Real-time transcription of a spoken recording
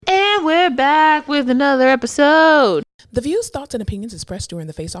We're back with another episode. The views, thoughts, and opinions expressed during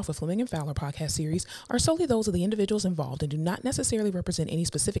the Face Off with Fleming and Fowler podcast series are solely those of the individuals involved and do not necessarily represent any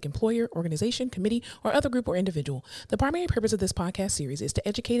specific employer, organization, committee, or other group or individual. The primary purpose of this podcast series is to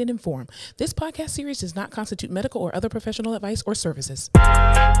educate and inform. This podcast series does not constitute medical or other professional advice or services. It's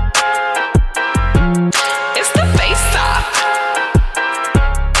the Face Off.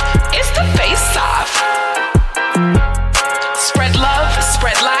 It's the Face Off. Spread love,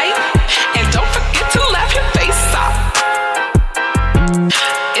 spread light, and don't forget to laugh your face off.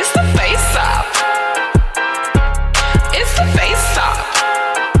 It's the Face Off. It's the Face Off.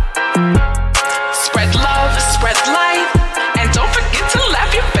 Spread love, spread light, and don't forget to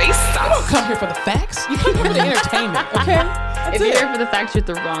laugh your face off. You don't come here for the facts. You come here for the entertainment, okay? If you're here for the facts, you're at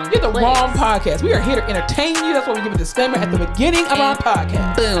the wrong You're the place. wrong podcast. We are here to entertain you. That's why we give a disclaimer at the beginning of our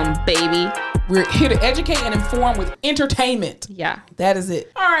podcast. Boom, baby. We're here to educate and inform with entertainment. Yeah. That is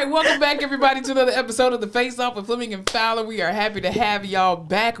it. All right, welcome back, everybody, to another episode of the Face Off with Fleming and Fowler. We are happy to have y'all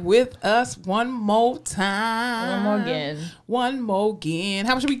back with us one more time. One more again.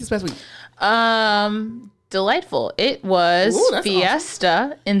 How was your week this past week? Delightful. It was that's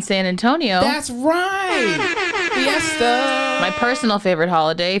Fiesta in San Antonio. That's right. Fiesta. My personal favorite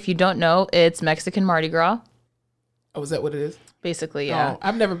holiday. If you don't know, it's Mexican Mardi Gras. Oh, is that what it is? Basically, yeah. Oh,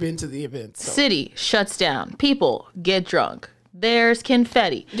 I've never been to the event. So. City shuts down. People get drunk. There's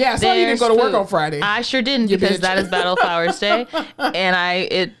confetti. Yeah, I saw you didn't go to work on Friday. I sure didn't You because bitch. that is Battle Flowers Day, and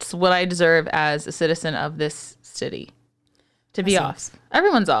it's what I deserve as a citizen of this city to be off.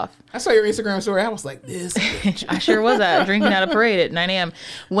 Everyone's off. I saw your Instagram story. I was like, this bitch. I sure was at drinking at a parade at 9 a.m.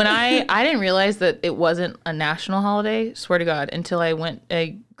 When I didn't realize that it wasn't a national holiday, swear to God, until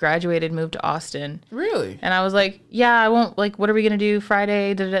I graduated, moved to Austin. Really? And I was like, yeah, I won't, like, what are we going to do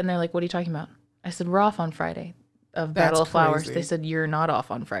Friday? And they're like, what are you talking about? I said, we're off on Friday of Battle That's of Flowers. crazy. They said, you're not off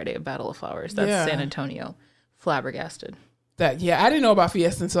on Friday of Battle of Flowers. That's Yeah. San Antonio. Flabbergasted. I didn't know about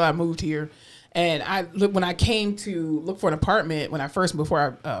Fiesta until I moved here. And when I came to look for an apartment,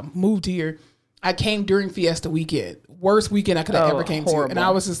 before I moved here, I came during Fiesta weekend. Worst weekend I could have ever came horrible. to. And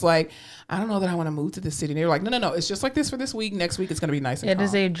I was just like, I don't know that I want to move to this city. And they were like, no. It's just like this for this week. Next week it's going to be nice and It calm.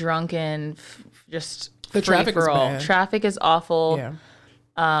 is a drunken, the traffic is bad. Traffic is awful.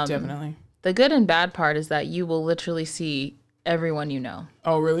 Yeah, definitely. The good and bad part is that you will literally see everyone you know.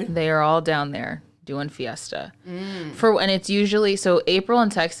 Oh, really? They are all down there doing Fiesta. And it's usually, so April in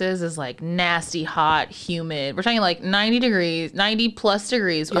Texas is like nasty, hot, humid. We're talking like 90 plus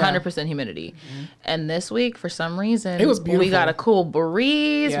degrees, 100% humidity. And this week, for some reason, It was beautiful. we got a cool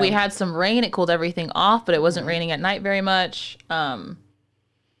breeze. Yeah. We had some rain. It cooled everything off, but it wasn't raining at night very much. So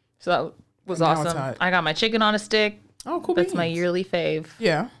that was Now it's awesome. hot. I got my chicken on a stick. Oh, cool. That's my beans. yearly fave.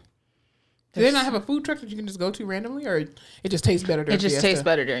 Yeah. Do they not have a food truck that you can just go to randomly, or it just tastes better during It just Fiesta? tastes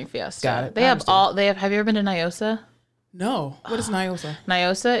better during Fiesta. Got it. They I have understand. have you ever been to Nyosa? No. What is Nyosa?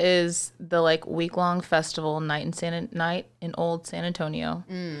 Nyosa is the like week-long festival night in old San Antonio.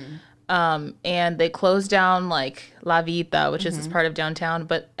 And they close down like La Vita, which is this part of downtown,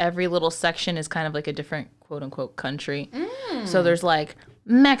 but every little section is kind of like a different quote unquote country. So there's like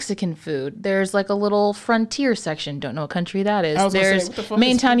Mexican food. There's like a little frontier section. Don't know what country that is. I was gonna say, There's what the fuck is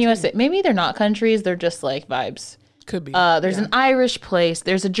Maintown, frontier? USA. Maybe they're not countries. They're just like vibes. Could be. There's an Irish place.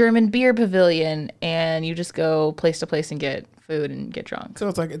 There's a German beer pavilion, and you just go place to place and get food and get drunk. So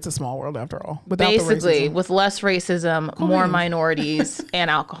it's a small world after all. Without Basically, the racism. with less racism, more beans. minorities, and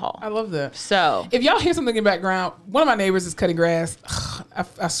alcohol. I love that. So If y'all hear something in the background, one of my neighbors is cutting grass.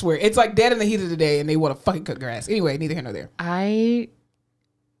 I swear. It's like dead in the heat of the day and they want to fucking cut grass. Anyway, neither here nor there.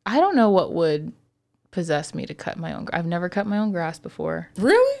 I don't know what would possess me to cut my own. I've never cut my own grass before.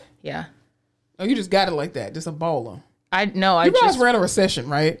 Really? Yeah, Oh, you just got it like that. Just a bowler. I You guys just ran a recession,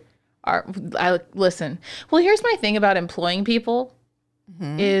 right? listen. Well, here's my thing about employing people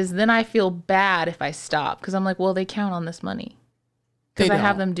Mm-hmm. is then I feel bad if I stop because I'm like, well, they count on this money They because I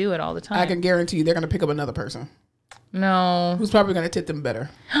have don't. them do it all the time. I can guarantee you they're going to pick up another person No, who's probably going to tip them better.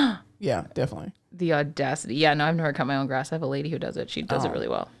 Yeah, definitely. the audacity. Yeah, no, I've never cut my own grass. I have a lady who does it. She does it really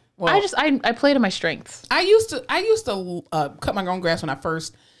well. Well- I play to my strengths. I used to cut my own grass when I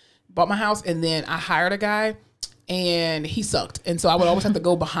first bought my house, and then I hired a guy, and he sucked, and so I would always have to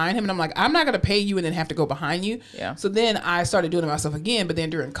go behind him, and I'm like, I'm not gonna pay you and then have to go behind you. Yeah. So then I started doing it myself again, but then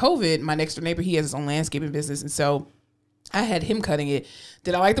during COVID, my next door neighbor, he has his own landscaping business, and so I had him cutting it.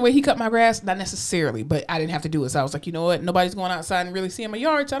 Did I like the way he cut my grass? Not necessarily, but I didn't have to do it. So I was like, you know what? Nobody's going outside and really seeing my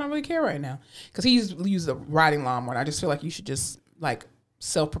yard, so I don't really care right now. Because he used a riding lawnmower. And I just feel like you should just like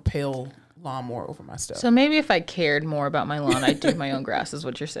self-propel lawnmower over my stuff. So maybe if I cared more about my lawn, I'd do my own grass, is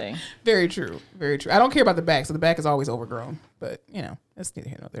what you're saying. Very true. Very true. I don't care about the back, so the back is always overgrown. But, that's neither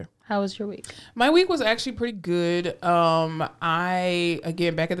here nor there. How was your week? My week was actually pretty good.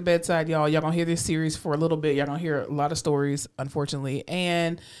 Again, back at the bedside, y'all gonna hear this series for a little bit. Y'all gonna hear a lot of stories, unfortunately.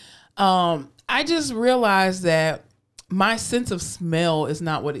 And I just realized that my sense of smell is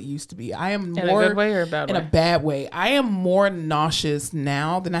not what it used to be. I am in more a good way or a bad way? In a bad way. I am more nauseous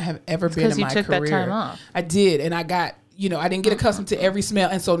now than I have ever been in my career. Because you took that time off. I did, and I got, I didn't get accustomed to every smell,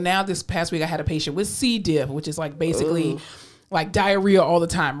 and so now this past week I had a patient with C. diff, which is like basically like diarrhea all the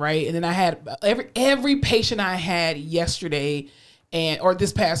time, right? And then I had every patient I had yesterday or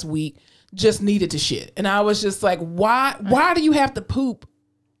this past week just needed to shit, and I was just like, why do you have to poop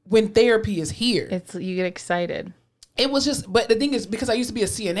when therapy is here? You get excited. It was just, but the thing is, because I used to be a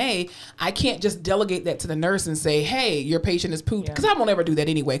CNA, I can't just delegate that to the nurse and say, hey, your patient is pooped. Because I won't ever do that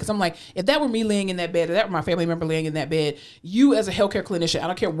anyway. Because I'm like, if that were me laying in that bed, or that were my family member laying in that bed, you as a healthcare clinician, I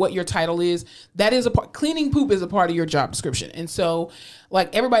don't care what your title is, that is cleaning poop is a part of your job description. And so,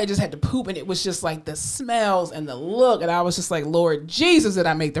 like, everybody just had to poop, and it was just like the smells and the look. And I was just like, Lord Jesus, did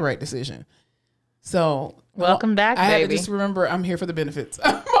I make the right decision? So, welcome back, I baby. had to just remember I'm here for the benefits.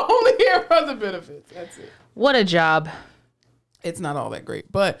 I'm only here for the benefits. That's it. What a job. It's not all that great,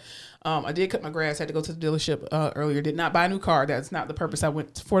 but I did cut my grass. Had to go to the dealership earlier. Did not buy a new car. That's not the purpose. I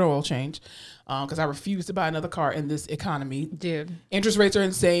went for an oil change because I refuse to buy another car in this economy. Dude. Interest rates are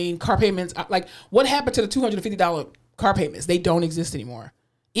insane. Car payments, like what happened to the $250 car payments? They don't exist anymore.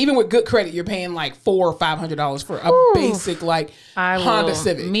 Even with good credit, you're paying like $400 or $500 for a basic Honda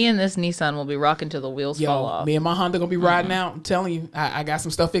Civic. Me and this Nissan will be rocking till the wheels fall off. Me and my Honda gonna be riding out. I'm telling you, I got some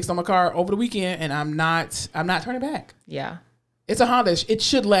stuff fixed on my car over the weekend, and I'm not turning back. Yeah, it's a Honda. It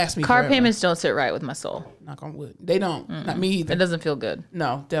should last me. Car forever. payments don't sit right with my soul. Knock on wood. They don't. Not me either. It doesn't feel good.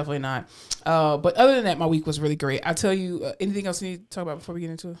 No, definitely not. But other than that, my week was really great. I tell you, anything else you need to talk about before we get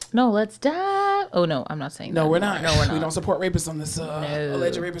into it? No, let's dive. Oh no, I'm not saying that. No, we're not. No, we're not. We don't support rapists on this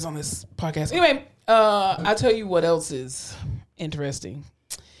alleged rapists on this podcast. Anyway, I'll tell you what else is interesting.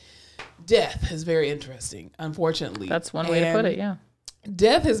 Death is very interesting, unfortunately. That's one way to put it, yeah.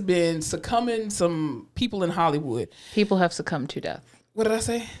 Death has been succumbing some people in Hollywood. People have succumbed to death. What did I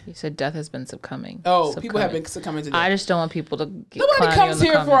say? You said death has been succumbing. Oh, people have been succumbing to death. I just don't want people to get Nobody comes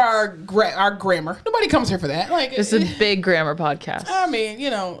here for our grammar. Nobody comes here for that. Like, it's a big grammar podcast. I mean,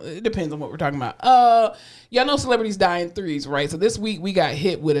 it depends on what we're talking about. Y'all know celebrities die in threes, right? So this week we got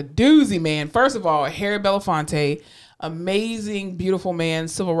hit with a doozy, man. First of all, Harry Belafonte, amazing, beautiful man,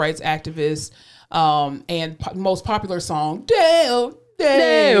 civil rights activist, and most popular song, Dale.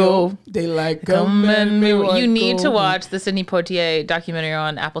 They like come and me. You need to watch the Sidney Poitier documentary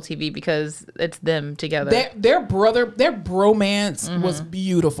on Apple TV because it's them together. Their bromance was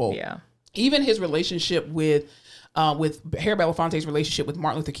beautiful. Yeah. Even his relationship with Harry Belafonte's relationship with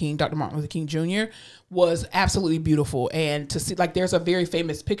Martin Luther King, Dr. Martin Luther King Jr. was absolutely beautiful. And to see, like, there's a very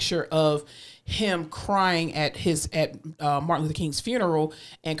famous picture of him crying at Martin Luther King's funeral,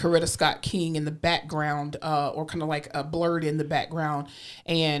 and Coretta Scott King in the background, or kind of like blurred in the background,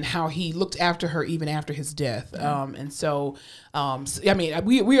 and how he looked after her even after his death. And so, I mean,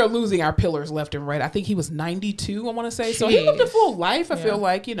 we are losing our pillars left and right. I think he was 92, I want to say. So he lived a full life, I feel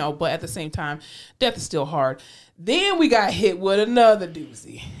like, but at the same time, death is still hard. Then we got hit with another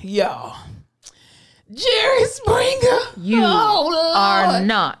doozy. Y'all. Jerry Springer. You are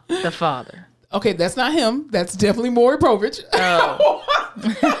not the father. Okay, that's not him. That's definitely Maury Povich. Oh.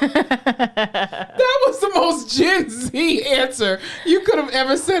 That was the most Gen Z answer you could have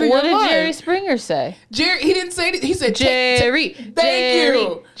ever said in your life. What did Jerry Springer say? He didn't say it. He said, Jerry. Thank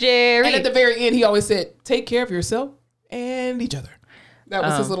you. Jerry. And at the very end, he always said, take care of yourself and each other. That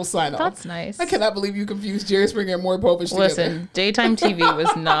was his little sign off. That's nice. I cannot believe you confused Jerry Springer and Maury Povich together. Listen, daytime TV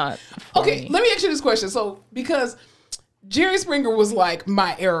was not funny. Okay, let me ask you this question. So, because Jerry Springer was like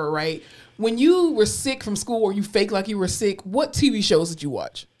my era, right? When you were sick from school or you faked like you were sick, what TV shows did you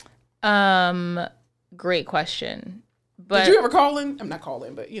watch? Great question. But did you ever call in? I'm not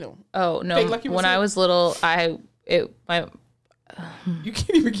calling, but Oh no! Fake like you were when sick? I was little, you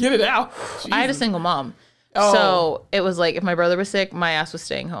can't even get it out. I had a single mom, so it was like if my brother was sick, my ass was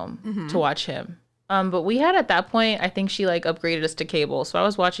staying home to watch him. But we had at that point, I think she like upgraded us to cable, so I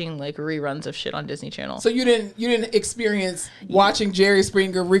was watching like reruns of shit on Disney Channel. So you didn't experience watching Jerry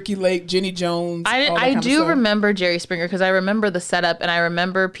Springer, Ricky Lake, Jenny Jones. I do remember Jerry Springer because I remember the setup and I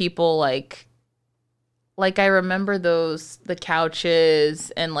remember people like I remember the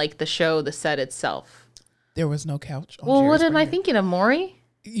couches and like the show, the set itself. There was no couch. Well, what am I thinking of, Maury?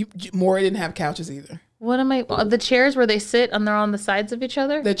 Maury didn't have couches either. What am I? The chairs where they sit and they're on the sides of each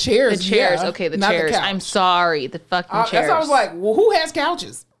other? The chairs. The chairs. Yeah, Okay, the not chairs. couch. I'm sorry. The fucking chairs. That's why I was like, well, who has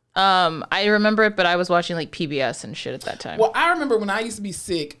couches? I remember it, but I was watching like PBS and shit at that time. Well, I remember when I used to be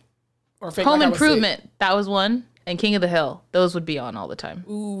sick or fake Home like I was Improvement. That was one. And King of the Hill. Those would be on all the time. sick.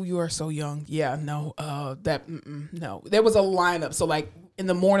 Ooh, you are so young. Yeah, no. No. There was a lineup. So like in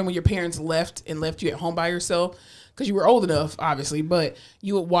the morning when your parents left you at home by yourself, because you were old enough, obviously, but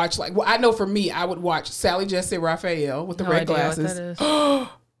you would watch like, well, I know for me, I would watch Sally Jesse Raphael with the red glasses. What that is.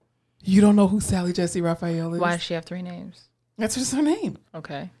 You don't know who Sally Jesse Raphael is? Why does she have 3 names? That's just her name.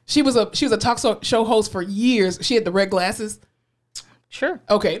 Okay. She was a talk show host for years. She had the red glasses. Sure.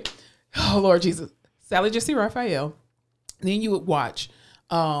 Okay. Oh Lord Jesus. Sally Jesse Raphael. Then you would watch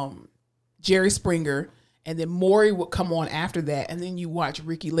Jerry Springer, and then Maury would come on after that, and then you watch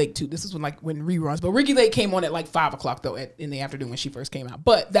Ricky Lake too. This is when reruns, but Ricky Lake came on at like 5:00 though in the afternoon when she first came out.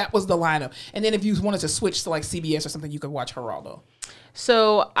 But that was the lineup. And then if you wanted to switch to like CBS or something, you could watch Geraldo.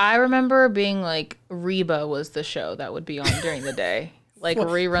 So I remember being like, Reba was the show that would be on during the day. Like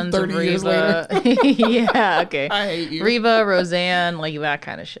reruns of 30 years Reba. Yeah, okay. I hate you. Reba, Roseanne, like that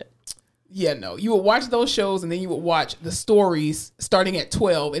kind of shit. Yeah, no. You would watch those shows, and then you would watch the stories starting at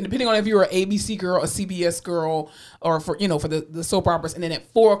 12. And depending on if you were an ABC girl, a CBS girl, or for the soap operas. And then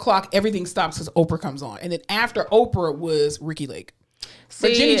at 4:00, everything stops because Oprah comes on. And then after Oprah was Ricky Lake.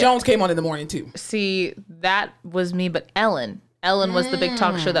 But Jenny Jones came on in the morning too. See, that was me, but Ellen was the big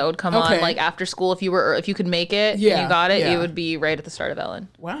talk show that would come on like after school. If you could make it, and you got it, it would be right at the start of Ellen.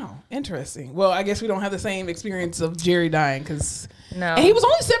 Wow, interesting. Well, I guess we don't have the same experience of Jerry dying because no, and he was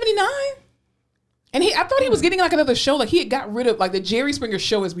only 79. And I thought he was getting like another show. Like he had got rid of like the Jerry Springer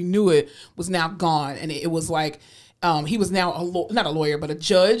show as we knew it was now gone, and it was like he was now not a lawyer but a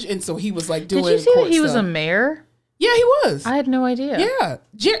judge, and so he was like doing. Did you see court that he was stuff. a mayor? Yeah, he was. I had no idea.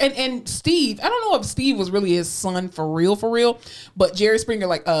 Yeah, and Steve. I don't know if Steve was really his son for real, but Jerry Springer,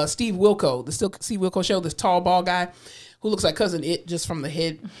 like Steve Wilco, the Steve Wilco show, this tall bald guy who looks like Cousin It just from the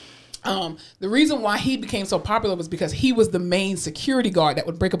head. The reason why he became so popular was because he was the main security guard that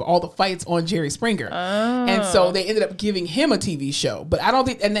would break up all the fights on Jerry Springer. And so they ended up giving him a TV show. But I don't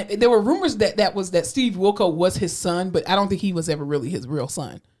think, and there were rumors that Steve Wilco was his son, but I don't think he was ever really his real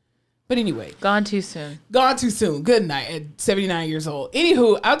son. But anyway. Gone too soon. Good night at 79 years old.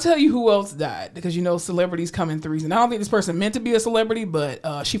 Anywho, I'll tell you who else died because celebrities come in threes. And I don't think this person meant to be a celebrity, but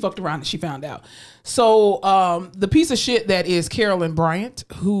she fucked around and she found out. So the piece of shit that is Carolyn Bryant,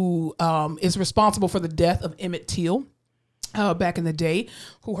 who is responsible for the death of Emmett Till. Back in the day,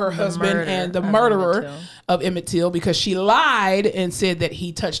 who her husband and the murderer of Emmett Till, because she lied and said that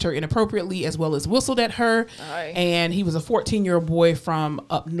he touched her inappropriately as well as whistled at her. Aye. And he was a 14-year-old boy from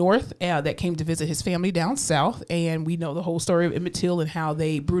up north that came to visit his family down south. And we know the whole story of Emmett Till and how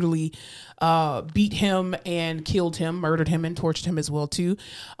they brutally beat him and killed him, murdered him and tortured him as well too.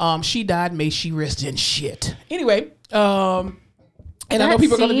 She died. May she rest in shit. Anyway, and I know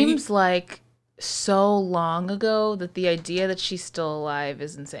people are going to be... seems like so long ago that the idea that she's still alive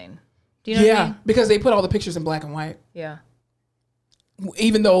is insane. Do you know what I mean? Because they put all the pictures in black and white. Yeah.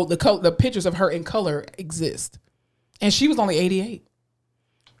 Even though the pictures of her in color exist. And she was only 88.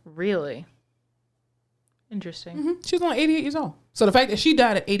 Really? Interesting. Mm-hmm. She was only 88 years old. So the fact that she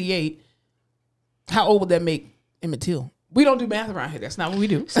died at 88, how old would that make Emmett Till? We don't do math around here. That's not what we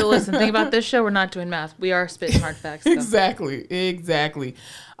do. So listen, think about this show. We're not doing math. We are spitting hard facts. Though. Exactly.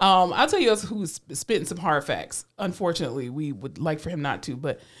 I'll tell you who's spitting some hard facts. Unfortunately, we would like for him not to,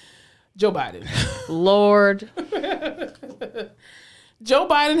 but Joe Biden. Lord. Joe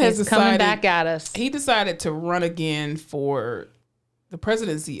Biden has decided. Coming back at us. He decided to run again for the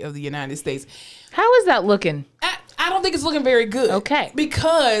presidency of the United States. How is that looking? I don't think it's looking very good. Okay.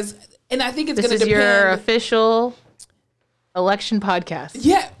 Because, and I think it's going to depend. This is your official election podcast.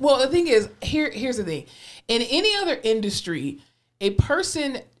 Yeah. Well, the thing is, here's the thing. In any other industry, a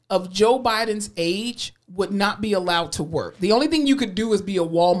person of Joe Biden's age would not be allowed to work. The only thing you could do is be a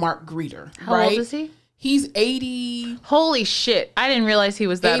Walmart greeter. How old is he? He's 80. Holy shit. I didn't realize he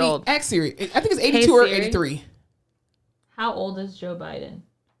was that 80, old. Ask Siri. I think it's 82 or 83. How old is Joe Biden?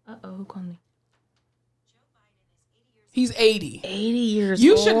 Uh-oh, who called me? He's 80. 80 years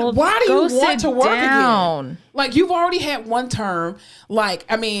You old. should. Why do you want to work again? Like, you've already had one term. Like,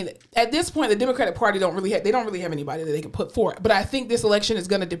 I mean, at this point, the Democratic Party don't really have anybody that they can put forward. But I think this election is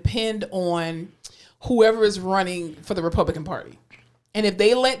going to depend on whoever is running for the Republican Party. And if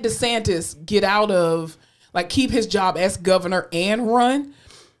they let DeSantis get out of, like, keep his job as governor and run,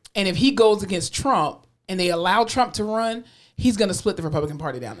 and if he goes against Trump and they allow Trump to run, he's going to split the Republican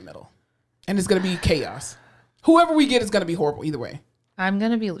Party down the middle. And it's going to be chaos. Whoever we get is going to be horrible either way. I'm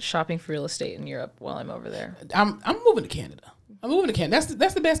gonna be shopping for real estate in Europe while I'm over there. I'm moving to Canada. That's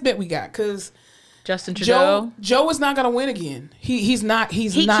the best bet we got because Justin Trudeau. Joe is not gonna win again. He's not. He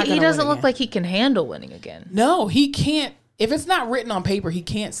doesn't look like he can handle winning again. No, he can't. If it's not written on paper, he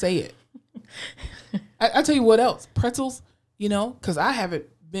can't say it. I tell you what else, pretzels. Because I haven't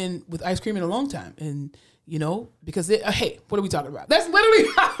been with ice cream in a long time, and because hey, what are we talking about? That's literally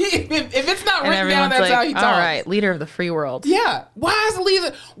how if it's not written down, that's how he talks. All right, leader of the free world. Yeah.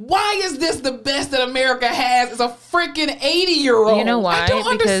 Why is this the best that America has? Is a freaking 80-year-old. You know why? I don't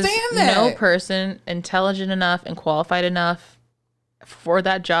understand that. No person intelligent enough and qualified enough for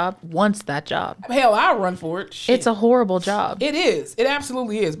that job wants that job. Hell, I'll run for it. Shit. It's a horrible job. It is. It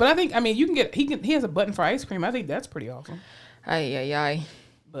absolutely is. But I think, you can get, he has a button for ice cream. I think that's pretty awesome. Aye.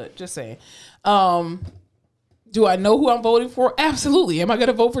 But just saying. Do I know who I'm voting for? Absolutely. Am I going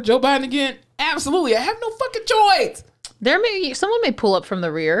to vote for Joe Biden again? Absolutely. I have no fucking choice. Someone may pull up from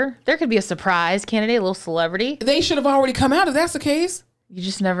the rear. There could be a surprise candidate, a little celebrity. They should have already come out if that's the case. You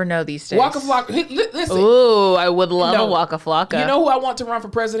just never know these days. Waka Flocka. Listen. Ooh, I would love a Waka Flocka. You know who I want to run for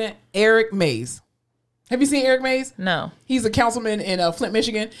president? Eric Mays. Have you seen Eric Mays? No. He's a councilman in Flint,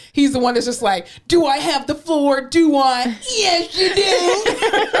 Michigan. He's the one that's just like, do I have the floor? Do I? Yes, you do.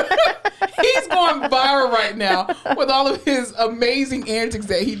 He's going viral right now with all of his amazing antics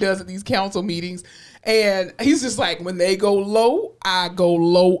that he does at these council meetings. And he's just like, when they go low, I go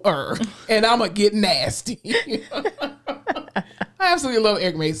lower. And I'm going to get nasty. I absolutely love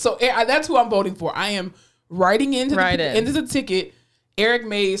Eric Mays. So that's who I'm voting for. I am writing into the ticket, Eric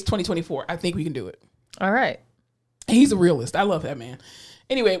Mays 2024. I think we can do it. All right. He's a realist. I love that man.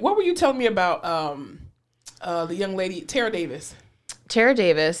 Anyway, what were you telling me about the young lady, Tara Davis? Tara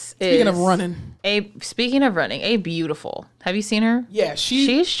Davis is... Speaking of running, a beautiful. Have you seen her? Yeah,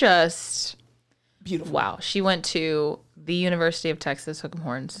 she's just... beautiful. Wow. She went to the University of Texas Hook'em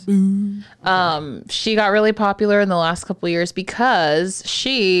Horns. She got really popular in the last couple of years because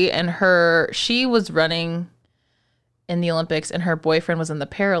she was running in the Olympics and her boyfriend was in the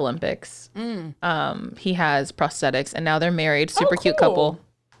Paralympics. He has prosthetics and now they're married. Super cute couple.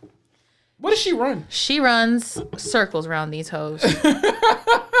 What does she run? She runs circles around these hoes.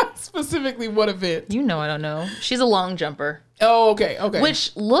 Specifically what event? I don't know. She's a long jumper. Oh, okay.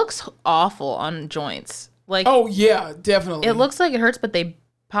 Which looks awful on joints. Like, oh yeah, definitely. It looks like it hurts, but they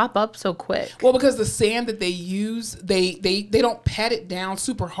pop up so quick. Well, because the sand that they use, they don't pat it down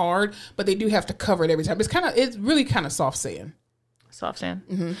super hard, but they do have to cover it every time. It's really kind of soft sand. Soft sand.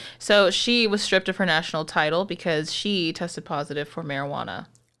 Mm-hmm. So she was stripped of her national title because she tested positive for marijuana.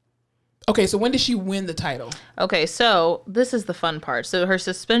 Okay, so when did she win the title? Okay, so this is the fun part. So her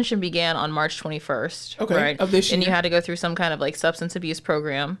suspension began on March 21st. Okay, right? of this year. And you had to go through some kind of like substance abuse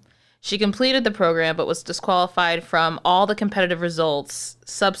program. She completed the program, but was disqualified from all the competitive results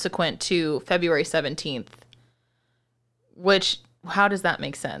subsequent to February 17th. Which, how does that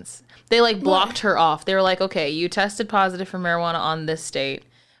make sense? They blocked her off. They were like, okay, you tested positive for marijuana on this state,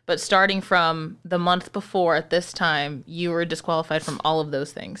 but starting from the month before at this time, you were disqualified from all of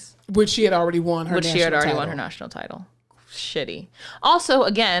those things. Which she had already won her national title. Shitty. Also,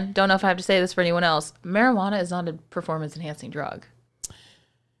 again, don't know if I have to say this for anyone else, marijuana is not a performance-enhancing drug.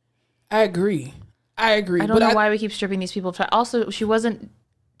 I agree. I don't know why we keep stripping these people. Also, she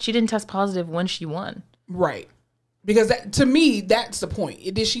didn't test positive when she won. Right. Because to me, that's the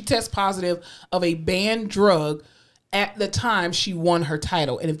point. Did she test positive of a banned drug at the time she won her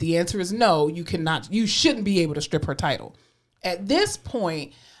title? And if the answer is no, you shouldn't be able to strip her title. At this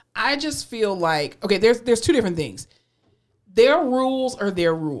point, I just feel like, okay, there's two different things. Their rules are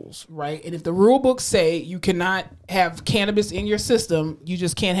their rules, right? And if the rule books say you cannot have cannabis in your system, you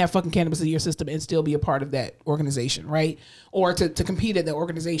just can't have fucking cannabis in your system and still be a part of that organization, right? Or to compete at that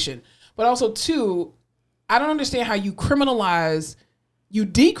organization. But also, two, I don't understand how you decriminalize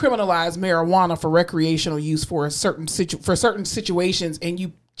marijuana for recreational use for certain situations, and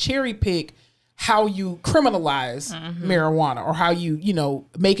you cherry pick how you criminalize marijuana or how you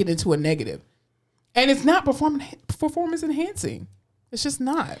make it into a negative. And it's not performance enhancing. It's just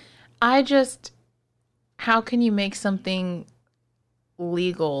not. How can you make something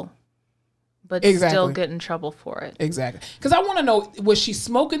legal but still get in trouble for it? Exactly. Because I want to know, did she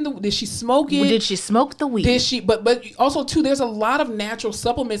smoke it? Did she smoke the weed? But also too, there's a lot of natural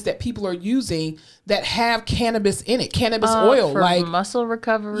supplements that people are using that have cannabis in it. Cannabis oil. For muscle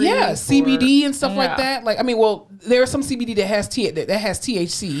recovery. Yeah, CBD and stuff like that. There's some CBD that has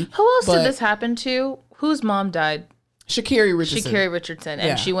THC. Who else did this happen to? Whose mom died? Sha'Carri Richardson. Sha'Carri Richardson, and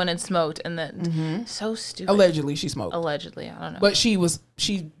Yeah. she went and smoked, and then so stupid. Allegedly, she smoked. Allegedly, I don't know. But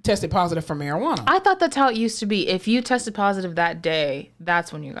she tested positive for marijuana. I thought that's how it used to be. If you tested positive that day,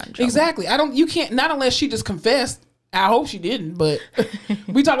 that's when you got in trouble. Exactly. You can't, not unless she just confessed. I hope she didn't, but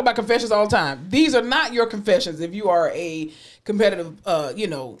we talk about confessions all the time. These are not your confessions if you are a competitive,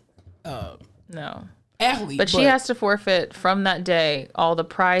 No. athlete. But she has to forfeit from that day all the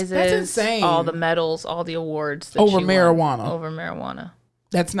prizes, That's insane. all the medals, all the awards. That Over she marijuana. won over marijuana.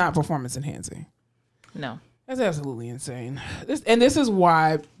 That's not performance enhancing. No. That's absolutely insane. This is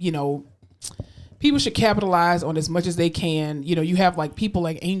why, people should capitalize on as much as they can. You have like people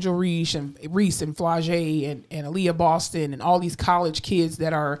like Angel Reese and Flage and Aaliyah Boston and all these college kids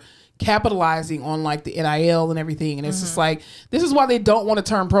that are capitalizing on like the NIL and everything. And it's just like, this is why they don't want to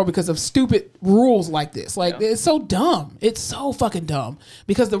turn pro, because of stupid rules like this. Like, it's so dumb. It's so fucking dumb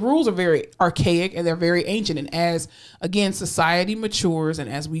because the rules are very archaic and they're very ancient. And as, again, society matures and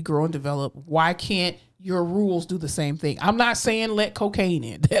as we grow and develop, why can't your rules do the same thing? I'm not saying let cocaine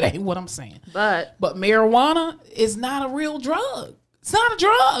in. That ain't what I'm saying. But Marijuana is not a real drug. It's not a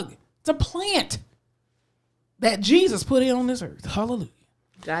drug. It's a plant that Jesus put in on this earth. Hallelujah.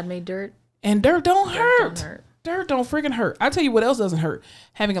 God made dirt. And dirt don't hurt. Don't hurt. Dirt don't freaking hurt. I tell you what else doesn't hurt.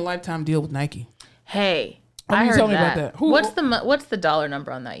 Having a lifetime deal with Nike. Hey, I I heard tell me that. about that. What's the dollar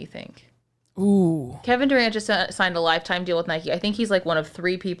number on that, you think? Ooh. Kevin Durant just signed a lifetime deal with Nike. I think he's like one of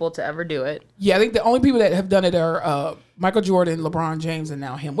 3 people to ever do it. Yeah, I think the only people that have done it are Michael Jordan, LeBron James, and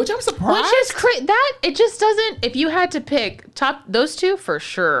now him, which I'm surprised. Which is crazy. That it just doesn't. If you had to pick those 2 for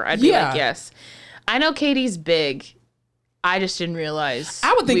sure, I'd be like yes. I know Katie's big. I just didn't realize.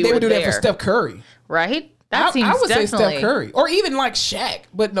 I would think they would do that for Steph Curry, right? That seems I would definitely. say Steph Curry, or even like Shaq.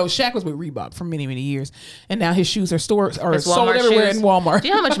 But no, Shaq was with Reebok for many, many years, and now his shoes are sold everywhere in Walmart. Do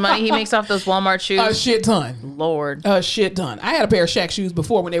you know how much money he makes off those Walmart shoes? A shit ton. Lord. A shit ton. I had a pair of Shaq shoes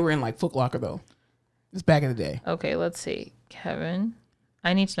before when they were in like Foot Locker though. It's back in the day. Okay, let's see, Kevin.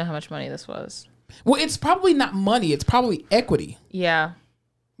 I need to know how much money this was. Well, it's probably not money. It's probably equity. Yeah.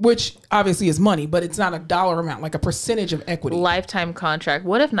 Which obviously is money, but it's not a dollar amount, like a percentage of equity. Lifetime contract.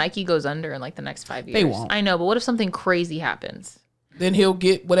 What if Nike goes under in like the next 5 years? They won't. I know, but what if something crazy happens? Then he'll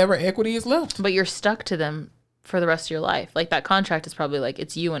get whatever equity is left. But you're stuck to them for the rest of your life. Like that contract is probably like,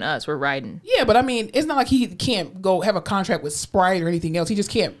 it's you and us. We're riding. Yeah, but I mean, it's not like he can't go have a contract with Sprite or anything else. He just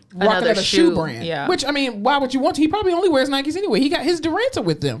can't rock Another another shoe shoe, brand. yeah. Which, I mean, why would you want to? He probably only wears Nikes anyway. He got his Duranta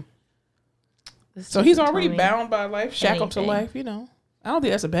with them. So he's already bound by life, shackled to life, I don't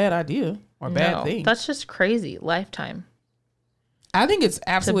think that's a bad idea or a bad thing. That's just crazy. Lifetime. I think it's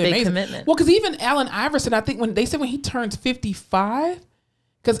absolutely big amazing. Commitment. Well, because even Allen Iverson, I think when he turns 55,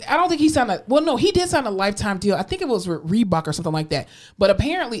 because I don't think he signed he did sign a lifetime deal. I think it was with Reebok or something like that. But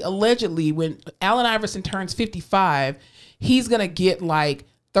apparently, allegedly, when Allen Iverson turns 55, he's going to get like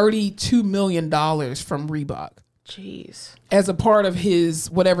 $32 million from Reebok. Jeez. As a part of his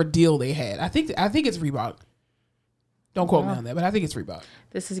whatever deal they had. I think it's Reebok. Don't quote me on that, but I think it's Reebok.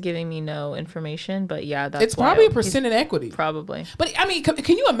 This is giving me no information, but yeah, that's it's probably a percent in equity. Probably. But I mean,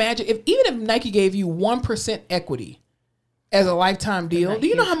 can you imagine even if Nike gave you 1% equity as a lifetime deal? Do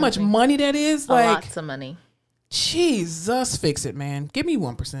you know how much money that is? Lots of money. Jesus, fix it, man. Give me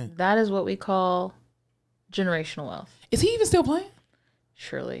 1%. That is what we call generational wealth. Is he even still playing?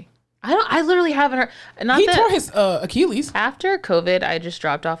 Surely. I literally haven't heard. He tore his Achilles. After COVID, I just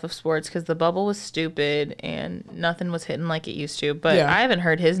dropped off of sports because the bubble was stupid and nothing was hitting like it used to. But I haven't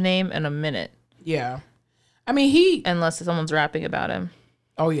heard his name in a minute. Yeah. I mean, unless someone's rapping about him.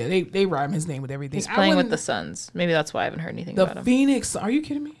 Oh, yeah. They rhyme his name with everything. He's playing with the Suns. Maybe that's why I haven't heard anything about him. The Phoenix. Are you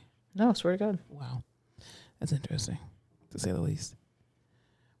kidding me? No, swear to God. Wow. That's interesting, to say the least.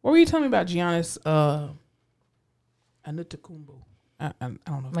 What were you telling me about Giannis Antetokounmpo? I don't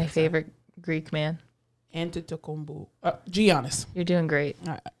know. My favorite Greek man. Antetokounmpo. Giannis. You're doing great.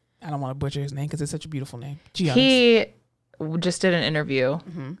 I don't want to butcher his name because it's such a beautiful name. Giannis. He just did an interview.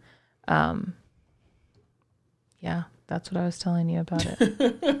 Mm-hmm. Yeah, that's what I was telling you about it.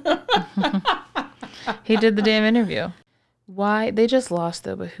 He did the damn interview. Why? They just lost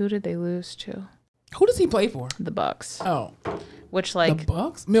though, but who did they lose to? Who does he play for? The Bucks. Oh. Which like the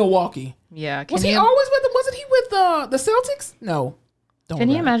Bucks? Milwaukee. Yeah. Was he always with them? Wasn't he with the Celtics? No. Can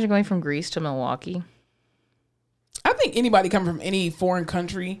you imagine going from Greece to Milwaukee? I think anybody coming from any foreign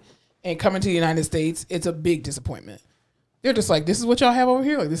country and coming to the United States, it's a big disappointment. They're just like, this is what y'all have over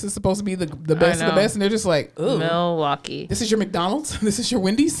here. Like, this is supposed to be the best of the best. And they're just like, ugh. Milwaukee. This is your McDonald's? This is your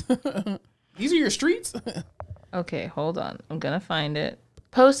Wendy's? These are your streets? Okay, hold on. I'm going to find it.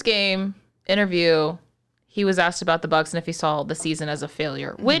 Post-game interview. he was asked about the Bucks and if he saw the season as a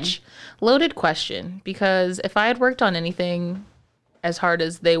failure, which loaded question, because if I had worked on anything as hard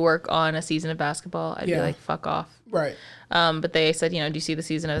as they work on a season of basketball, I'd be like, fuck off. Right. But they said, do you see the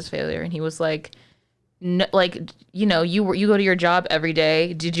season as a failure? And he was like, no, you go to your job every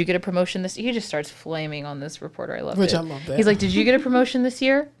day. Did you get a promotion this year? He just starts flaming on this reporter. I love it. I love that. He's like, did you get a promotion this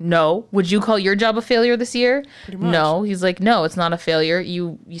year? No. Would you call your job a failure this year? Pretty much. No. He's like, no, it's not a failure.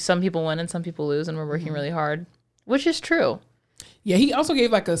 You some people win and some people lose, and we're working really hard, which is true. Yeah, he also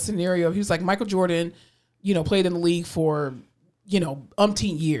gave like a scenario. He was like, Michael Jordan, played in the league for,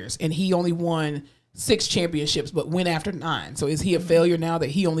 umpteen years, and he only won 6 championships, but went after 9. So is he a failure now that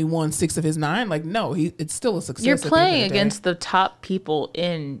he only won 6 of his 9? Like, no, it's still a success. You're playing against the top people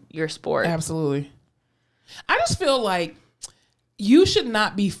in your sport. Absolutely. I just feel like you should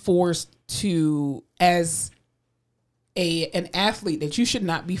not be forced to, as an athlete, that you should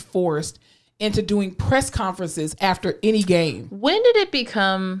not be forced into doing press conferences after any game. When did it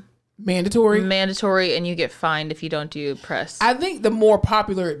become mandatory and you get fined if you don't do press? I think the more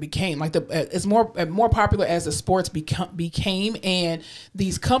popular it became, like it's more popular as the sports became, and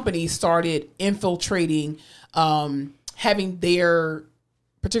these companies started infiltrating, having their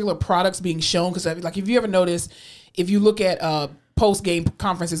particular products being shown. Because like, if you ever notice, if you look at post-game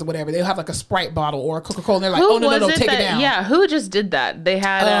conferences or whatever, they'll have like a Sprite bottle or a Coca-Cola, and they're like, no, take it down. Yeah, who just did that? They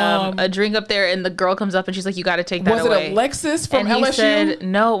had a drink up there, and the girl comes up and she's like, you got to take that away. Was it Alexis from LSU? He said,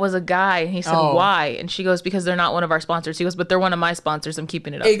 no, it was a guy. And he said, why? And she goes, because they're not one of our sponsors. He goes, but they're one of my sponsors. I'm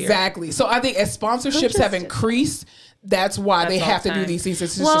keeping it up Exactly. Here. So I think as sponsorships have increased, that's why they have to do these things.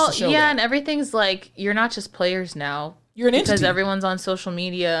 It's just to show that. And everything's like, you're not just players now. You're an entity. Because everyone's on social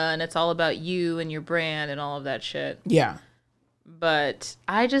media, and it's all about you and your brand and all of that shit. Yeah. But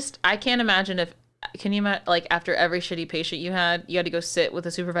I can't imagine can you imagine, like, after every shitty patient you had to go sit with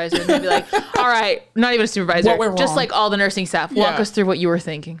a supervisor and they'd be like, all right, not even a supervisor, just like all the nursing staff, walk us through what you were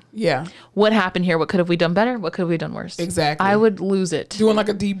thinking. Yeah. What happened here? What could have we done better? What could have we done worse? Exactly. I would lose it. Doing like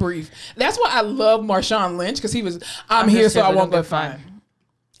a debrief. That's why I love Marshawn Lynch, because he was, I'm here so I won't get fined.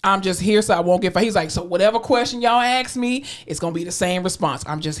 I'm just here so I won't get fined. He's like, so whatever question y'all ask me, it's going to be the same response.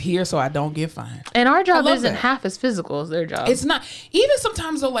 I'm just here so I don't get fined. And our job isn't half as physical as their job. It's not. Even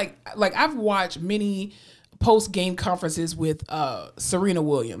sometimes though, like I've watched many post-game conferences with Serena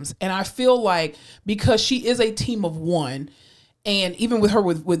Williams, and I feel like because she is a team of one, and even with her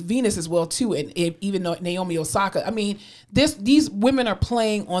with Venus as well too, and even Naomi Osaka, I mean, these women are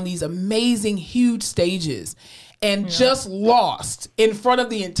playing on these amazing huge stages and just lost in front of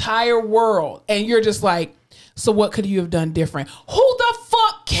the entire world, and you're just like, so what could you have done different? Who the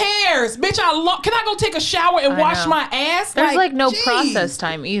fuck cares, bitch? Can I go take a shower and wash my ass? There's like no process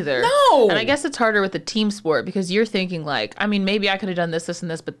time either. No. And I guess it's harder with the team sport, because you're thinking like, I mean, maybe I could have done this,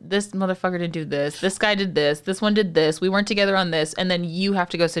 and this, but this motherfucker didn't do this. This guy did this one did this. We weren't together on this. And then you have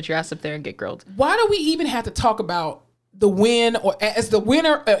to go sit your ass up there and get grilled. Why do we even have to talk about the win, or as the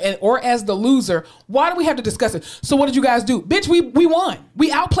winner or as the loser? Why do we have to discuss it? So what did you guys do? Bitch, we won.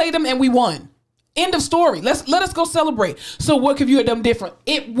 We outplayed them and we won. End of story. Let us go celebrate. So what could you have done different?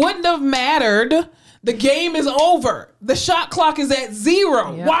 It wouldn't have mattered. The game is over. The shot clock is at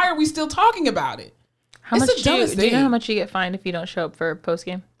 0. Yep. Why are we still talking about it? Do you know how much you get fined if you don't show up for post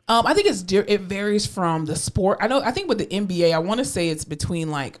game? I think it varies from the sport. I think with the NBA, I want to say it's between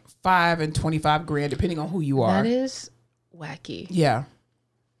like $5 and $25,000 depending on who you are. That is wacky. Yeah.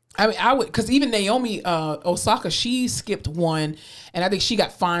 I mean, I would, because even Naomi Osaka, she skipped one, and I think she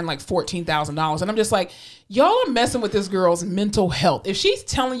got fined like $14,000. And I'm just like, y'all are messing with this girl's mental health. If she's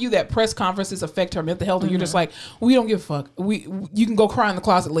telling you that press conferences affect her mental health, and you're just like, we don't give a fuck. You can go cry in the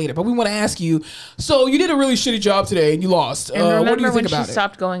closet later, but we want to ask you. So you did a really shitty job today, and you lost. And remember what do you think when about she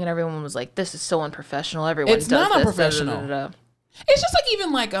stopped going, and everyone was like, "This is so unprofessional." Everyone it's not unprofessional. It's just like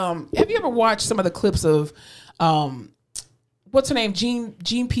even like have you ever watched some of the clips of what's her name?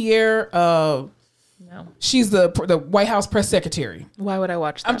 Jean Pierre. No. She's the White House press secretary. Why would I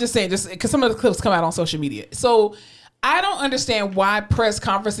watch that? I'm just saying, just because some of the clips come out on social media. So I don't understand why press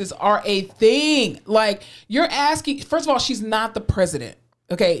conferences are a thing. Like, you're asking, first of all, she's not the president.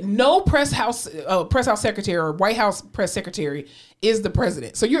 Okay, no press house secretary or White House press secretary is the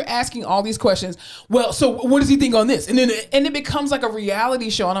president. So you're asking all these questions. Well, so what does he think on this? And it becomes like a reality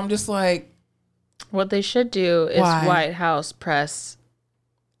show, and I'm just like, what they should do is White House press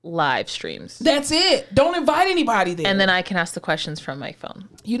live streams. That's it. Don't invite anybody there. And then I can ask the questions from my phone.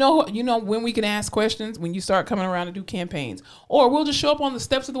 You know when we can ask questions? When you start coming around to do campaigns. Or we'll just show up on the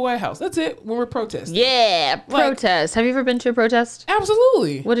steps of the White House. That's it. When we're protesting. Yeah, protest. Have you ever been to a protest?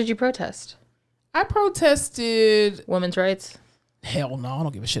 Absolutely. What did you protest? I protested women's rights. Hell no, I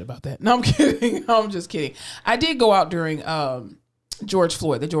don't give a shit about that. No, I'm kidding. I'm just kidding. I did go out during the George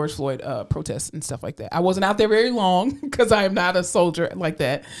Floyd protests and stuff like that. I wasn't out there very long because I am not a soldier like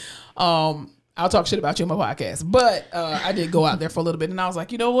that. I'll talk shit about you on my podcast, but I did go out there for a little bit, and I was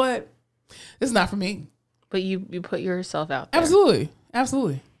like, you know what? This is not for me. But you put yourself out there.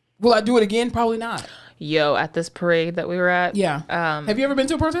 Absolutely. Will I do it again? Probably not. Yo, at this parade that we were at. Yeah. Have you ever been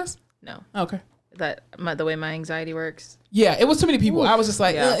to a protest? No. Okay. The way my anxiety works. Yeah, it was too many people. Oof. I was just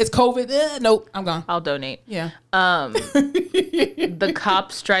like, it's COVID. Nope, I'm gone. I'll donate. Yeah. The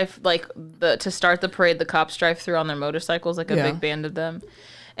cops drive to start the parade. The cops drive through on their motorcycles, like a big band of them,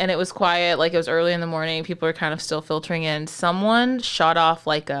 and it was quiet. Like it was early in the morning. People are kind of still filtering in. Someone shot off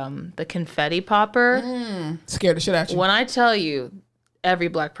the confetti popper. Scared the shit out of you. When I tell you, every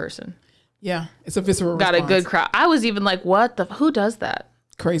black person. Yeah, it's a visceral got response. a good crowd. I was even like, who does that?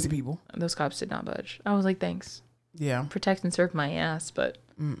 Crazy people. And those cops did not budge. I was like, thanks. Yeah. Protect and serve my ass, but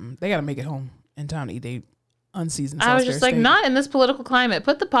they got to make it home in time to eat they unseasoned. I was just like, not in this political climate.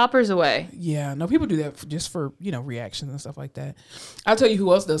 Put the poppers away. Yeah, no, people do that just for reactions and stuff like that. I'll tell you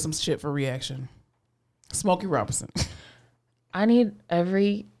who else does some shit for reaction. Smokey Robinson. I need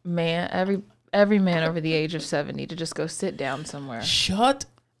every man over the age of 70 to just go sit down somewhere.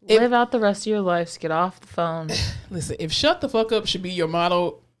 Live out the rest of your lives. Get off the phone. Listen, if shut the fuck up should be your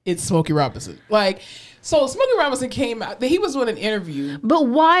motto, it's Smokey Robinson. So Smokey Robinson came out. He was doing an interview. But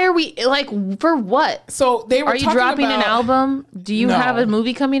why are we for what? So they were. Are you dropping an album? Do you have a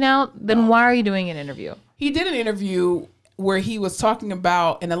movie coming out? Then why are you doing an interview? He did an interview where he was talking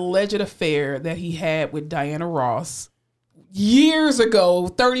about an alleged affair that he had with Diana Ross years ago,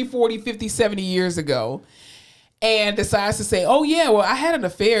 30, 40, 50, 70 years ago. And decides to say, oh, yeah, well, I had an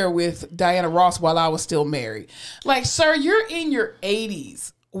affair with Diana Ross while I was still married. Like, sir, you're in your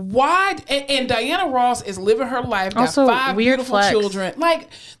 80s. Why? And Diana Ross is living her life, got also, 5 beautiful children. Like,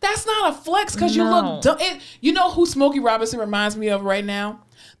 that's not a flex because you look dumb. You know who Smokey Robinson reminds me of right now?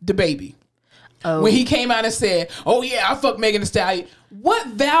 DaBaby. Oh. When he came out and said, oh, yeah, I fucked Megan Thee Stallion. What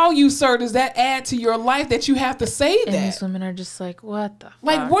value, sir, does that add to your life that you have to say that? And these women are just like, what the fuck?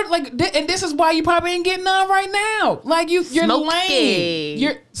 Like, what? Like, and this is why you probably ain't getting none right now. Like, you're lame.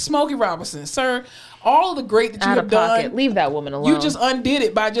 You're Smokey Robinson, sir. All of the great that you have done. Leave that woman alone. You just undid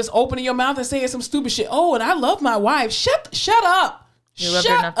it by just opening your mouth and saying some stupid shit. Oh, and I love my wife. Shut up. You love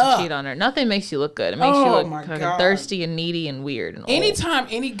her enough to cheat on her. Nothing makes you look good. It makes you look fucking thirsty and needy and weird and old. Anytime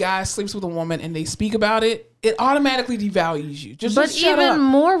any guy sleeps with a woman and they speak about it, it automatically devalues you. Just shut even up.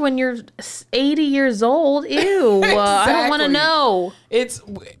 More when you're 80 years old. Ew. Exactly. I don't want to know.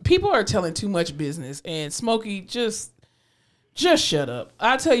 People are telling too much business, and Smokey just shut up.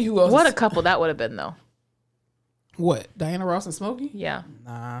 I'll tell you who else. What a couple that would have been, though. What? Diana Ross and Smokey? Yeah.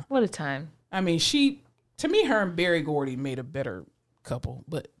 Nah. What a time. I mean, to me, her and Berry Gordy made a better couple,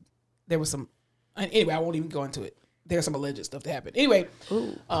 but there was some. Anyway, I won't even go into it. There's some alleged stuff that happened. Anyway,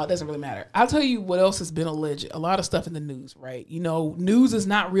 it doesn't really matter. I'll tell you what else has been alleged. A lot of stuff in the news, right? News is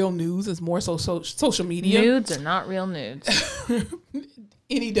not real news. It's more so social media. Nudes are not real nudes.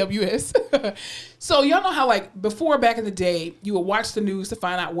 NEWS. So y'all know how before back in the day, you would watch the news to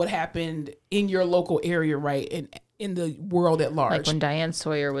find out what happened in your local area, right? And in the world at large. Like when Diane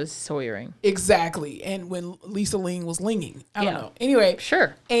Sawyer was sawyering. Exactly. And when Lisa Ling was linging. I don't know. Anyway.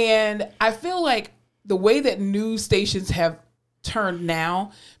 Sure. And I feel like the way that news stations have turned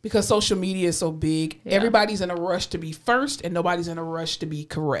now, because social media is so big, everybody's in a rush to be first and nobody's in a rush to be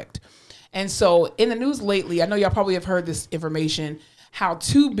correct. And so in the news lately, I know y'all probably have heard this information, how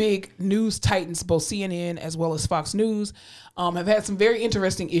 2 big news titans, both CNN as well as Fox News, have had some very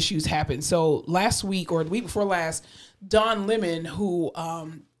interesting issues happen. So last week or the week before last, Don Lemon, who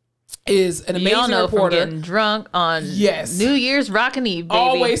is an amazing reporter, from getting drunk on New Year's Rockin' Eve, baby.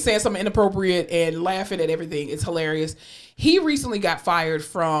 Always saying something inappropriate and laughing at everything. It's hilarious. He recently got fired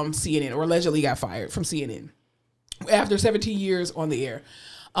from CNN, or allegedly got fired from CNN after 17 years on the air.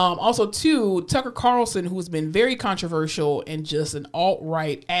 Also, too, Tucker Carlson, who's been very controversial and just an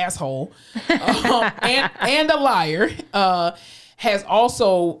alt-right asshole and a liar, has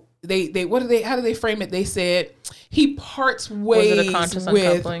also how do they frame it? They said he parts ways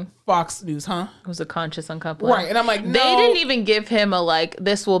with Fox News, huh? It was a conscious uncoupling. Right. And I'm like, no. They didn't even give him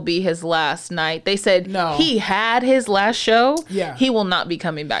this will be his last night. They said he had his last show. Yeah. He will not be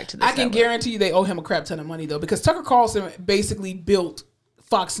coming back to this I can guarantee you they owe him a crap ton of money, though, because Tucker Carlson basically built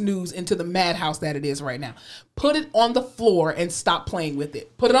Fox News into the madhouse that it is right now. Put it on the floor and stop playing with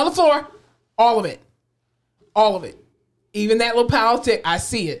it. Put it on the floor. All of it. All of it. Even that little politic, I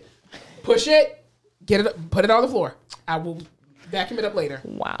see it. Push it. Get it. Put it on the floor. I will vacuum it up later.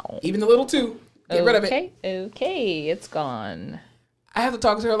 Wow. Even the little too. Get rid of it. Okay. It's gone. I have to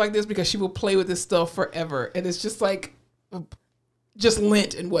talk to her like this because she will play with this stuff forever. And it's just like, just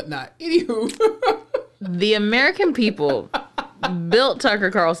lint and whatnot. Anywho. The American people built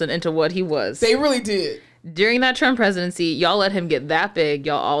Tucker Carlson into what he was. They really did. During that Trump presidency, y'all let him get that big.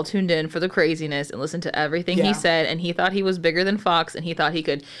 Y'all all tuned in for the craziness and listened to everything he said. And he thought he was bigger than Fox. And he thought he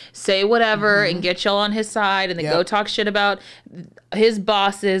could say whatever and get y'all on his side and then go talk shit about his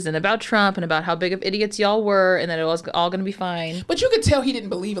bosses and about Trump and about how big of idiots y'all were and that it was all going to be fine. But you could tell he didn't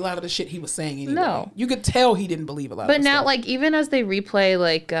believe a lot of the shit he was saying anyway. No. You could tell he didn't believe a lot of But the now, stuff. like, even as they replay,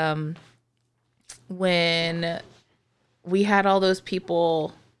 like, when we had all those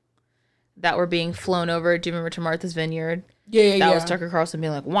people that were being flown over, do you remember, to Martha's Vineyard? That was Tucker Carlson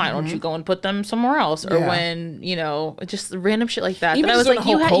being like, why don't you go and put them somewhere else? Or when, you know, just random shit like that. Even That I was like,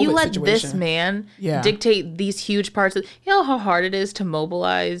 you let situation. this man dictate these huge parts of, you know how hard it is to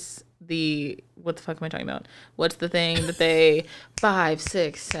mobilize what the fuck am I talking about? What's the thing that they 5,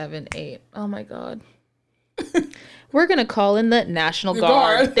 6, 7, 8. Oh my God. We're going to call in the National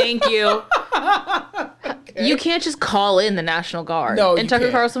Guard. Thank you. Okay. You can't just call in the National Guard. No, and Tucker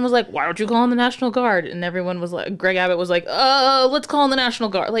Carlson was like, why don't you call in the National Guard? And everyone was like, Greg Abbott was like, let's call in the National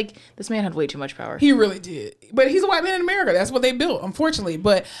Guard. Like, this man had way too much power. He really did. But he's a white man in America. That's what they built, unfortunately.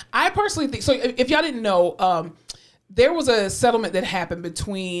 But I personally think, so if y'all didn't know, there was a settlement that happened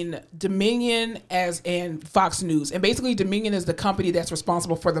between Dominion and Fox News. And basically Dominion is the company that's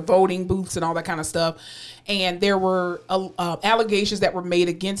responsible for the voting booths and all that kind of stuff. And there were allegations that were made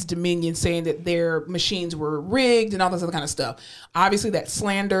against Dominion saying that their machines were rigged and all this other kind of stuff. Obviously that's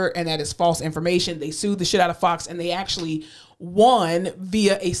slander and that is false information. They sued the shit out of Fox and they actually won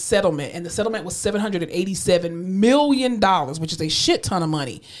via a settlement, and the settlement was $787 million, which is a shit ton of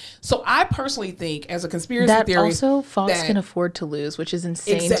money. So I personally think, as a conspiracy theorist, also Fox can afford to lose, which is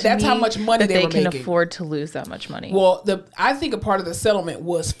insane. That's how much money they were making. They can afford to lose that much money. Well, I think a part of the settlement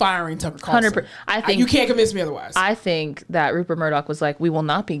was firing Tucker Carlson. 100%. I think you can't convince me otherwise. I think that Rupert Murdoch was like, we will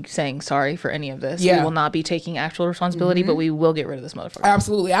not be saying sorry for any of this. Yeah. We will not be taking actual responsibility, but we will get rid of this motherfucker.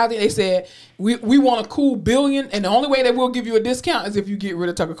 Absolutely. I think they said, we want a cool billion, and the only way that we'll give you a discount is if you get rid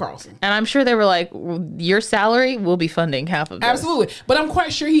of Tucker Carlson. And I'm sure they were like, your salary will be funding half of this. Absolutely. But I'm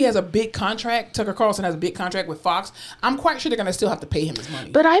quite sure he has a big contract. Tucker Carlson has a big contract with Fox. I'm quite sure they're going to still have to pay him his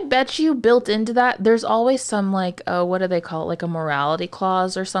money. But I bet you built into that, there's always some like, what do they call it? Like a morality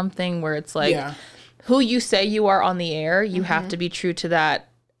clause or something where it's like, who you say you are on the air, you have to be true to that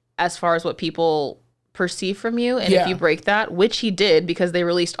as far as what people perceive from you. And if you break that, which he did because they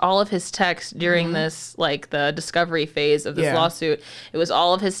released all of his text during this, like the discovery phase of this lawsuit. It was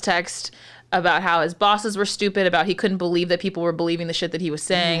all of his text about how his bosses were stupid, about he couldn't believe that people were believing the shit that he was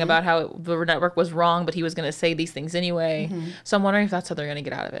saying, about how the network was wrong, but he was going to say these things anyway. So I'm wondering if that's how they're going to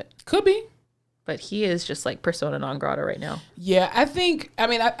get out of it. Could be. But he is just like persona non grata right now. Yeah, I think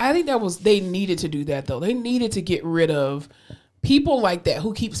they needed to do that though. They needed to get rid of people like that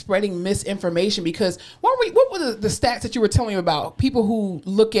who keep spreading misinformation, because what were the stats that you were telling me about people who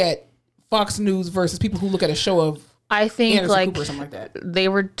look at Fox News versus people who look at a show of I think Anderson like, Cooper or something like that. They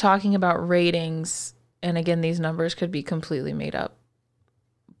were talking about ratings, and again, these numbers could be completely made up.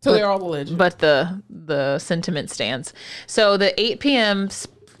 So they're all alleged. But the sentiment stands. So the 8 p.m.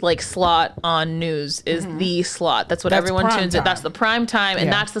 like slot on news is the slot. That's what everyone tunes in. That's the prime time,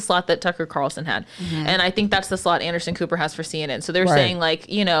 and that's the slot that Tucker Carlson had. And I think that's the slot Anderson Cooper has for CNN. So they're saying like,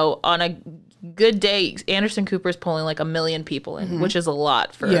 you know, on a good day, Anderson Cooper's pulling like 1 million people in, which is a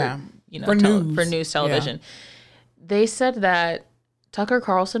lot for you know for news television. They said that Tucker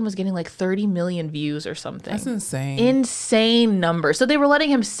Carlson was getting like 30 million views or something. That's insane. Insane number. So they were letting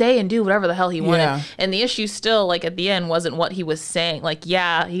him say and do whatever the hell he wanted. And the issue still, like at the end, wasn't what he was saying. Like,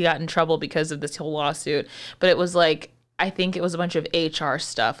 yeah, he got in trouble because of this whole lawsuit. But it was like, I think it was a bunch of HR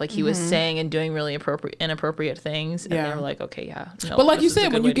stuff. Like he was saying and doing really inappropriate things. And they were like, okay, no, but like you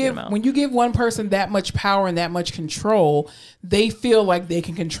said, when you give one person that much power and that much control, they feel like they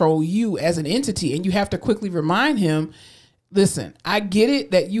can control you as an entity. And you have to quickly remind him, listen, I get it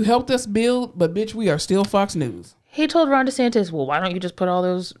that you helped us build, but bitch, we are still Fox News. He told Ron DeSantis, well, why don't you just put all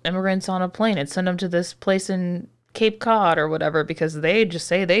those immigrants on a plane and send them to this place in Cape Cod or whatever, because they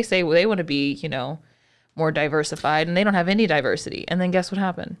say they want to be, you know, more diversified, and they don't have any diversity. And then guess what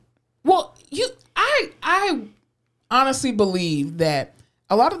happened? Well, I honestly believe that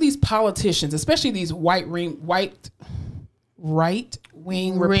a lot of these politicians, especially these right-wing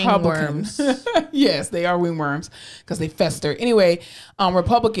Republicans. Yes, they are wingworms because they fester. Anyway,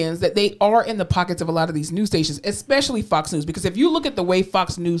 Republicans, that they are in the pockets of a lot of these news stations, especially Fox News. Because if you look at the way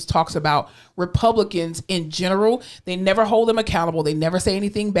Fox News talks about Republicans in general, they never hold them accountable. They never say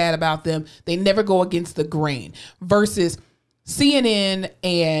anything bad about them. They never go against the grain. Versus CNN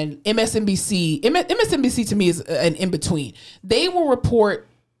and MSNBC. MSNBC to me is an in between. They will report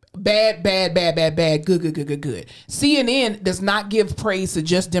bad, good. CNN does not give praise to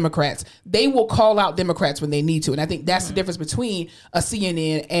just Democrats. They will call out Democrats when they need to. And I think that's the difference between a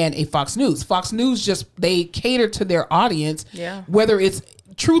CNN and a Fox News. Fox News they cater to their audience, whether it's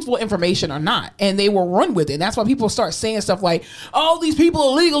truthful information or not, and they will run with it. And that's why people start saying stuff like, oh, these people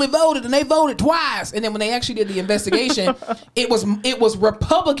illegally voted and they voted twice. And then when they actually did the investigation, it was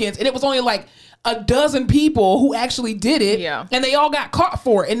Republicans, and it was only like a dozen people who actually did it, and they all got caught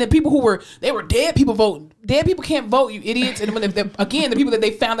for it. And the people who were dead people voting. Dead people can't vote, you idiots. And when again, the people that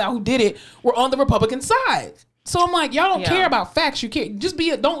they found out who did it were on the Republican side. So I'm like, y'all don't care about facts. You can't just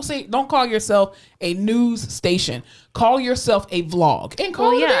don't call yourself a news station. Call yourself a vlog and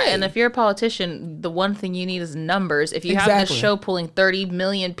call it a day. And if you're a politician, the one thing you need is numbers. If you have this show pulling 30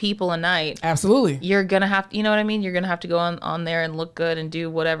 million people a night, absolutely, you're gonna have to, you know what I mean? You're gonna have to go on there and look good and do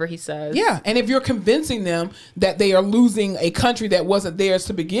whatever he says. Yeah, and if you're convincing them that they are losing a country that wasn't theirs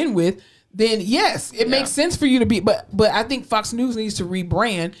to begin with, then yes, it makes sense for you to be. But I think Fox News needs to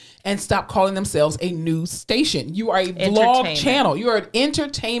rebrand and stop calling themselves a news station. You are a vlog channel. You are an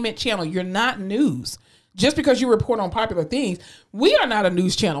entertainment channel. You're not news. Just because you report on popular things, we are not a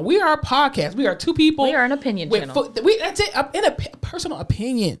news channel. We are a podcast. We are two people. We are an opinion channel. That's it. In a personal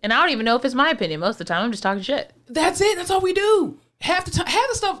opinion. And I don't even know if it's my opinion most of the time. I'm just talking shit. That's it. That's all we do. Half the time, half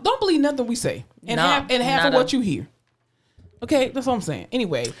the stuff. Don't believe nothing we say. And half of what you hear. Okay, that's what I'm saying.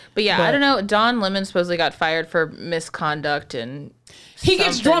 Anyway. But I don't know. Don Lemon supposedly got fired for misconduct and he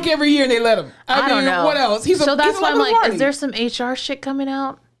gets drunk every year and they let him. I mean, don't know. What else? So that's why I'm like, is there some HR shit coming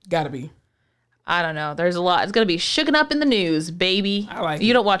out? Gotta be. I don't know. There's a lot. It's going to be shooken up in the news, baby. I like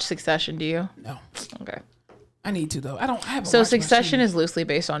You don't watch Succession, do you? No. Okay. I need to, though. I haven't So Succession is loosely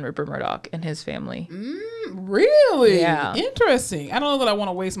based on Rupert Murdoch and his family. Really? Yeah. Interesting. I don't know that I want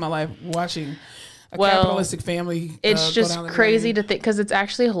to waste my life watching a capitalistic family. It's just crazy to think, because it's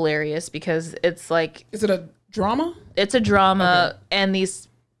actually hilarious, because it's like... Is it a drama? It's a drama, and these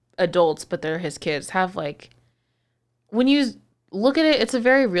adults, but they're his kids, have like... When you look at it, it's a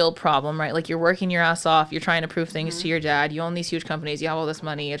very real problem, right? Like, you're working your ass off, you're trying to prove things to your dad, you own these huge companies, you have all this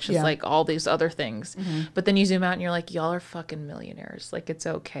money, it's just like all these other things. But then you zoom out and you're like, y'all are fucking millionaires. Like, it's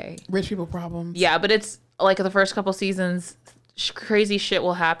okay. Rich people problems. Yeah, but it's like the first couple seasons, crazy shit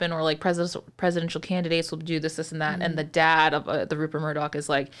will happen, or like presidential candidates will do this and that. And the dad of the Rupert Murdoch is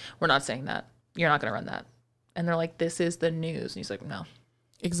like, we're not saying that. You're not going to run that. And they're like, this is the news. And he's like, no.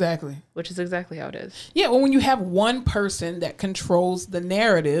 Exactly. Which is exactly how it is. Yeah, well, when you have one person that controls the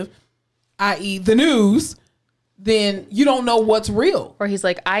narrative, i.e. the news, then you don't know what's real. Or he's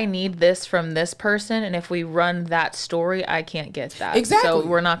like, I need this from this person, and if we run that story, I can't get that. Exactly. So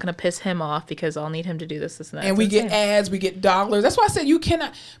we're not going to piss him off because I'll need him to do this and that. And we get ads, we get dollars. That's why I said you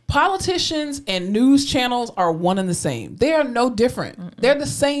cannot... Politicians and news channels are one and the same. They are no different. They're the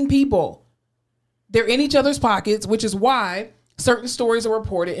same people. They're in each other's pockets, which is why certain stories are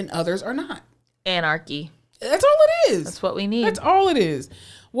reported and others are not. Anarchy. That's all it is. That's what we need. That's all it is.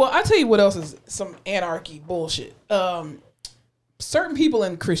 Well, I'll tell you what else is some anarchy bullshit. Certain people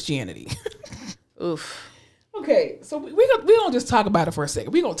in Christianity. Oof. Okay, so we don't just talk about it for a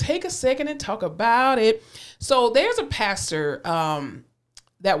second. We're going to take a second and talk about it. So there's a pastor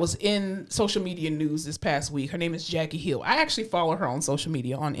that was in social media news this past week. Her name is Jackie Hill. I actually follow her on social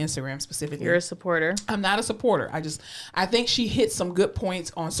media, on Instagram specifically. You're a supporter. I'm not a supporter. I think she hit some good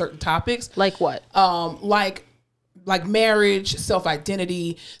points on certain topics. Like what? Like marriage,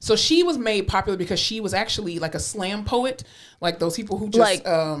 self-identity. So she was made popular because she was actually like a slam poet. Like those people who just...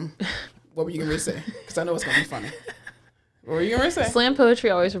 what were you going to say? Because I know it's going to be funny. What were you going to say? Slam poetry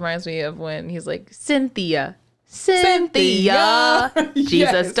always reminds me of when he's like, Cynthia.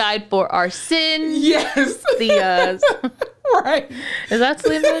 Jesus died for our sins. Yes. Right. Is that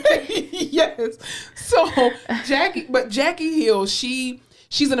slam poetry? Yes. So Jackie Hill,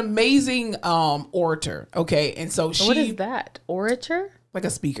 she's an amazing orator. Okay. And so what is that? Orator? Like a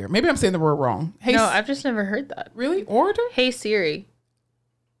speaker. Maybe I'm saying the word wrong. Hey, no, I've just never heard that. Really? Orator? Hey Siri.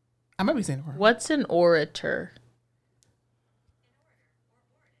 I might be saying the word. What's an orator?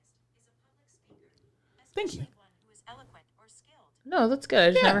 Thank you. No, that's good.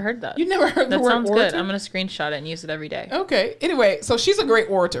 I just never heard that. You never heard the word orator? That sounds good. I'm going to screenshot it and use it every day. Okay. Anyway, so she's a great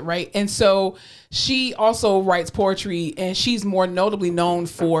orator, right? And so she also writes poetry, and she's more notably known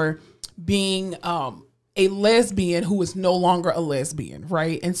for being a lesbian who is no longer a lesbian,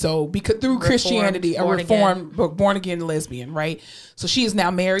 right? And so because through Christianity, a born again lesbian, right? So she is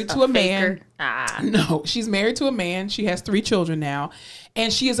now married to a man. No, she's married to a man. She has 3 children now,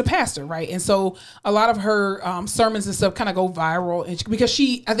 and she is a pastor, right? And so a lot of her sermons and stuff kind of go viral, and because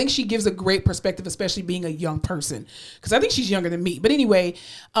I think she gives a great perspective, especially being a young person, because I think she's younger than me. But anyway,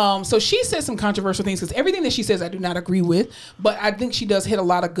 so she says some controversial things, because everything that she says I do not agree with, but I think she does hit a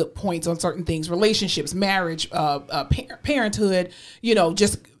lot of good points on certain things: relationships, marriage, parenthood,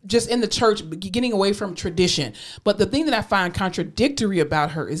 just in the church, getting away from tradition. But the thing that I find contradictory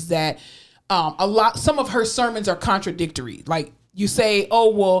about her is that some of her sermons are contradictory. Like, you say, oh,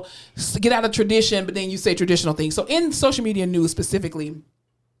 well, get out of tradition, but then you say traditional things. So in social media news specifically,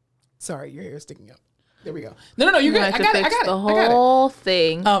 sorry, your hair is sticking up. There we go. No, you're good. I got it. The whole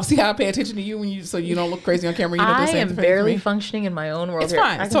thing. See how I pay attention to you so you don't look crazy on camera. I am barely functioning in my own world. It's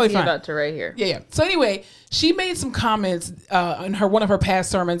fine. It's totally fine. About to right here. Yeah. So anyway, she made some comments in one of her past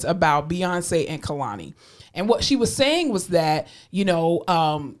sermons about Beyonce and Kehlani. And what she was saying was that,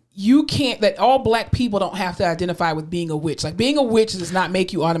 that all black people don't have to identify with being a witch. Like, being a witch does not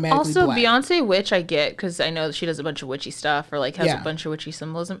make you automatically black. Beyonce witch, I get, because I know that she does a bunch of witchy stuff, or like has a bunch of witchy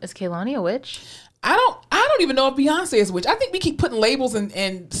symbolism. Is Kehlani a witch? I don't even know if Beyonce is a witch. I think we keep putting labels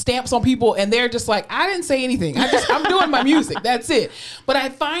and stamps on people, and they're just like, I didn't say anything. I'm doing my music. That's it. But I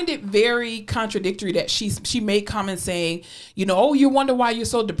find it very contradictory that she made comments saying, oh, you wonder why you're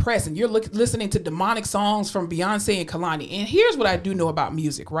so depressed, and you're listening to demonic songs from Beyonce and Kehlani. And here's what I do know about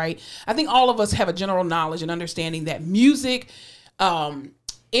music, right? I think all of us have a general knowledge and understanding that music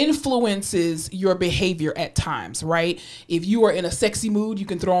influences your behavior at times, right? If you are in a sexy mood, you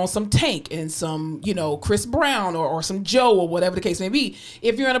can throw on some Tank and some, Chris Brown or some Joe or whatever the case may be.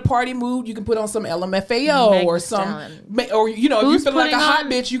 If you're in a party mood, you can put on some LMFAO or some, or if you feel like a hot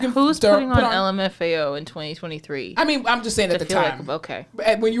bitch, you can. Who's putting on LMFAO in 2023? I mean, I'm just saying at the time. Okay.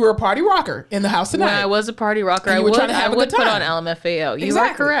 When you were a party rocker in the house tonight. When I was a party rocker, I would put on LMFAO. You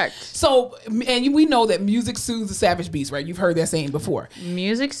are correct. So, and we know that music soothes the savage beast, right? You've heard that saying before.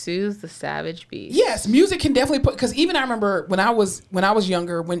 Music soothes the savage beast. Yes, music can definitely because even I remember when I was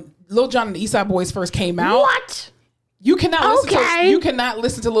younger, when Lil Jon and the East Side Boys first came out. What? You cannot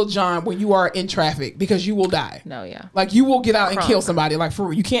listen to Lil Jon when you are in traffic, because you will die. No, yeah. Like, you will get out and kill somebody. Like, for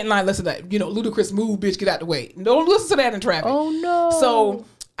real. You can't not listen to that, Ludacris move, bitch, get out the way. Don't listen to that in traffic. Oh no. So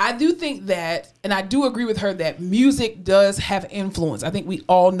I do think that, and I do agree with her, that music does have influence. I think we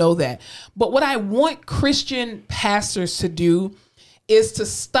all know that. But what I want Christian pastors to do is to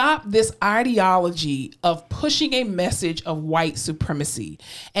stop this ideology of pushing a message of white supremacy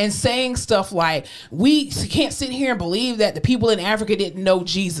and saying stuff like, we can't sit here and believe that the people in Africa didn't know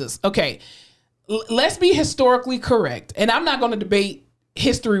Jesus. Okay, let's be historically correct. And I'm not going to debate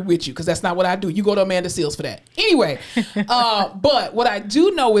history with you, because that's not what I do. You go to Amanda Seales for that. Anyway, but what I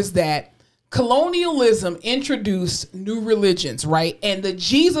do know is that colonialism introduced new religions, right? And the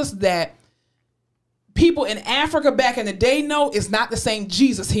Jesus that people in Africa back in the day know is not the same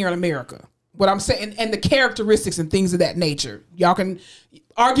Jesus here in America. What I'm saying, and the characteristics and things of that nature. Y'all can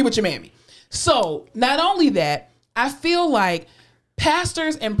argue with your mammy. So not only that, I feel like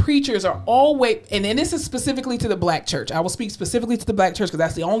pastors and preachers are always, and this is specifically to the black church. I will speak specifically to the black church because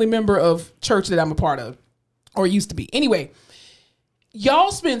that's the only member of church that I'm a part of, or used to be. Anyway,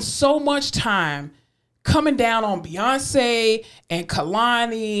 y'all spend so much time coming down on Beyonce and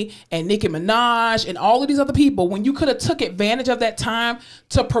Kehlani and Nicki Minaj and all of these other people when you could have took advantage of that time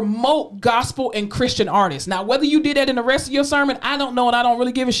to promote gospel and Christian artists. Now, whether you did that in the rest of your sermon, I don't know, and I don't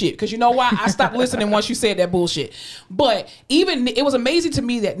really give a shit, because you know why? I stopped listening once you said that bullshit. But even it was amazing to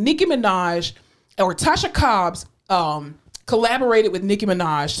me that Nicki Minaj or Tasha Cobbs collaborated with Nicki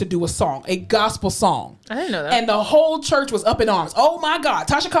Minaj to do a song, a gospel song. I didn't know that. And the whole church was up in arms. Oh my God,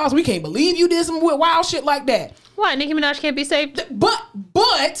 Tasha Cobbs, we can't believe you did some wild shit like that. Why? Nicki Minaj can't be saved?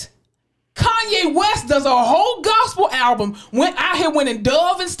 But Kanye West does a whole gospel album, went out here winning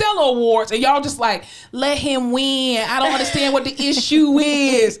Dove and Stella Awards, and y'all just like, let him win. I don't understand what the issue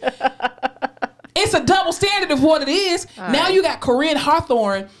is. It's a double standard of what it is. Now you got Corinne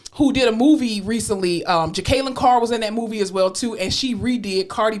Hawthorne, who did a movie recently. Jacqueline Carr was in that movie as well too, and she redid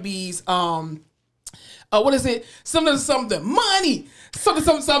Cardi B's what is it? Something money. Something.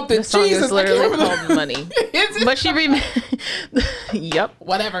 The song Jesus, is literally called Money. But she Yep.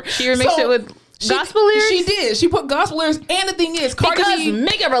 Whatever. She remixed it with gospel lyrics? She did. She put gospel lyrics, and the thing is, Cardi B,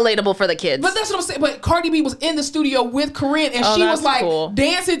 make it relatable for the kids. But that's what I'm saying. But Cardi B was in the studio with Corinne, and she was like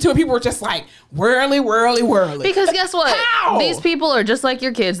dancing to it. People were just like, whirly, whirly, whirly. Because guess what? How? These people are just like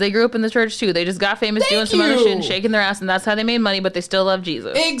your kids. They grew up in the church too. They just got famous doing some other shit and shaking their ass, and that's how they made money, but they still love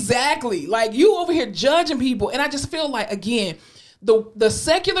Jesus. Exactly. Like, you over here judging people, and I just feel like, again, the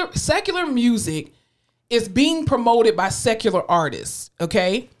secular music is being promoted by secular artists,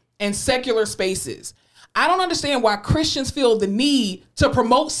 okay? and secular spaces. I don't understand why Christians feel the need to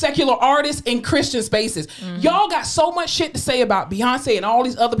promote secular artists in Christian spaces. Y'all got so much shit to say about Beyonce and all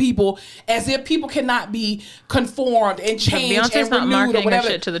these other people as if people cannot be conformed and changed Beyonce's and not renewed or marketing her whatever.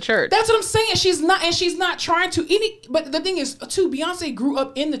 shit to the church. That's what I'm saying. She's not trying to but the thing is too, Beyonce grew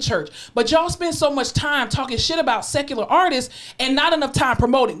up in the church, but y'all spend so much time talking shit about secular artists and not enough time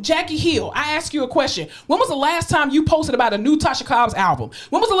promoting. Jackie Hill, I ask you a question. When was the last time you posted about a new Tasha Cobbs album?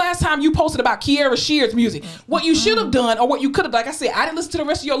 When was the last time you posted about Kiara Shear's music? What you should have done, or what you could have, like I said, I didn't listen to the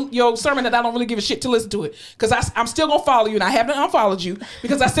rest of your sermon, that I don't really give a shit to listen to it, because I'm still gonna follow you, and I haven't unfollowed you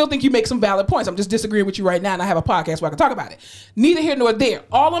because I still think you make some valid points. I'm just disagreeing with you right now, and I have a podcast where I can talk about it. Neither here nor there.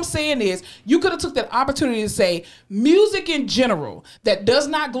 All I'm saying is you could have took that opportunity to say music in general that does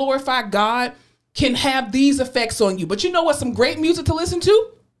not glorify God can have these effects on you. But you know what? Some great music to listen to.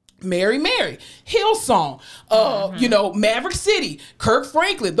 Mary Mary, Hillsong, Maverick City, Kirk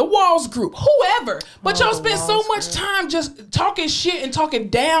Franklin, the Walls Group, whoever. But y'all spend so much time just talking shit and talking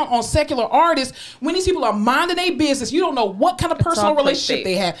down on secular artists when these people are minding their business. You don't know what kind of personal relationship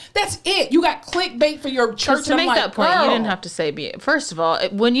they have. That's it. You got clickbait for your church. To make that point, you didn't have to say first of all,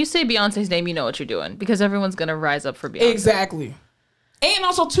 when you say Beyonce's name, you know what you're doing, because everyone's going to rise up for Beyonce. Exactly. And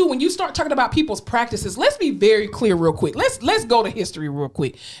also, too, when you start talking about people's practices, let's be very clear real quick. Let's go to history real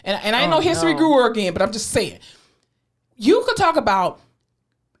quick. And I know history grew her again, but I'm just saying. You could talk about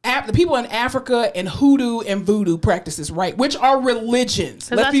the people in Africa and hoodoo and voodoo practices, right? Which are religions.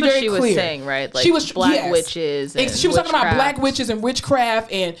 Let's be very clear. That's what she was saying, right? Like, she was black witches and she was talking about black witches and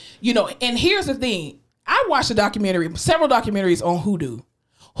witchcraft. And, and here's the thing. I watched several documentaries on hoodoo.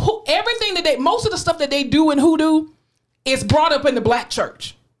 Most of the stuff that they do in hoodoo is brought up in the black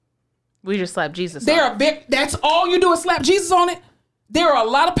church. We just slap Jesus on it. That's all you do is slap Jesus on it. There are a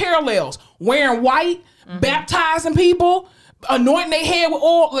lot of parallels. Wearing white, baptizing people, anointing their head with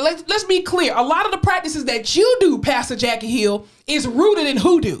oil. Let's be clear. A lot of the practices that you do, Pastor Jackie Hill, is rooted in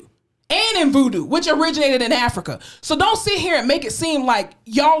hoodoo and in voodoo, which originated in Africa. So don't sit here and make it seem like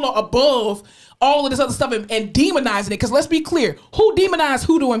y'all are above all of this other stuff and demonizing it. Because let's be clear. Who demonized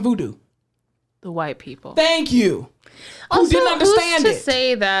hoodoo and voodoo? The white people. Thank you. Also, who didn't understand who's to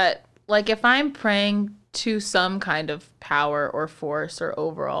say that, like, if I'm praying to some kind of power or force or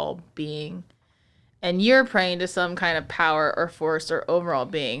overall being, and you're praying to some kind of power or force or overall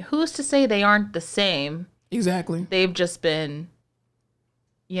being, who's to say they aren't the same? Exactly. They've just been,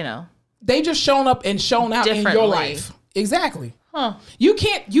 they just shown up and shown out in your life. Exactly. Huh. You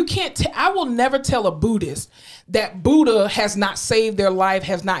can't I will never tell a Buddhist that Buddha has not saved their life,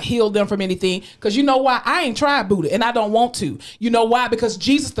 has not healed them from anything. Because you know why? I ain't tried Buddha and I don't want to. You know why? Because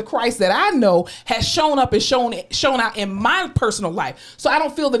Jesus the Christ that I know has shown up and shown out in my personal life. So I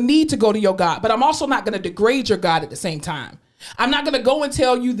don't feel the need to go to your God, but I'm also not going to degrade your God at the same time. I'm not going to go and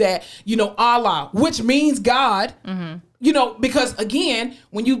tell you that, Allah, which means God, because again,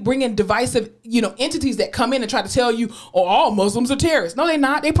 when you bring in divisive, entities that come in and try to tell you, oh, all Muslims are terrorists. No, they're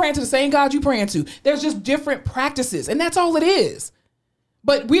not. They praying to the same God you praying to. There's just different practices, and that's all it is.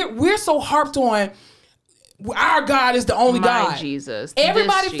 But we're so harped on our God is the only God. Jesus.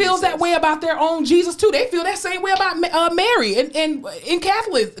 Everybody feels that way about their own Jesus too. They feel that same way about Mary and in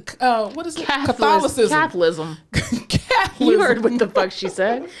Catholic. What is it? Catholicism. Catholicism. You heard what the fuck she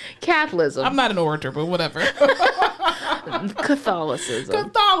said. Catholicism. I'm not an orator, but whatever.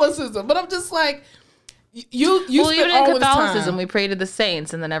 Catholicism. But I'm just like, you well, even in Catholicism, time. we pray to the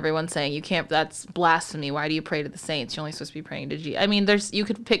saints, and then everyone's saying you can't. That's blasphemy. Why do you pray to the saints? You're only supposed to be praying to Jesus. I mean, you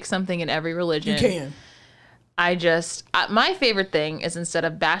could pick something in every religion. You can. My favorite thing is, instead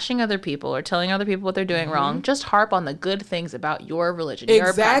of bashing other people or telling other people what they're doing wrong, just harp on the good things about your religion,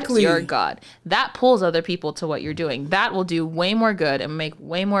 your practice, your God. That pulls other people to what you're doing. That will do way more good and make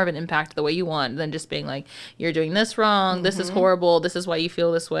way more of an impact the way you want than just being like, you're doing this wrong, this is horrible, this is why you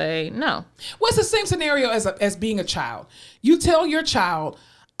feel this way. No. Well, it's the same scenario as being a child. You tell your child,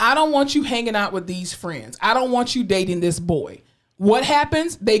 I don't want you hanging out with these friends. I don't want you dating this boy. What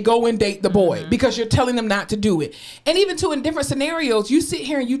happens? They go and date the boy because you're telling them not to do it. And even too, in different scenarios, you sit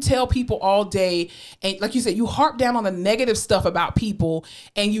here and you tell people all day, and like you said, you harp down on the negative stuff about people,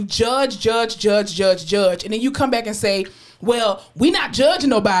 and you judge, and then you come back and say, well, we not judging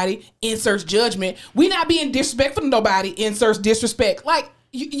nobody, inserts judgment. We not being disrespectful to nobody, inserts disrespect. Like,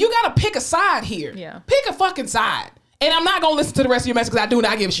 you got to pick a side here. Yeah. Pick a fucking side. And I'm not going to listen to the rest of your message because I do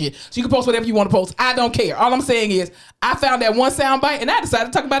not give a shit. So you can post whatever you want to post. I don't care. All I'm saying is I found that one soundbite and I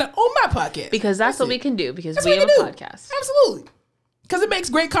decided to talk about it on my podcast. Because that's what we can do, because we have a podcast. Absolutely. Because it makes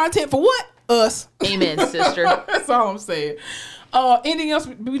great content for what? Us. Amen, sister. That's all I'm saying. Anything else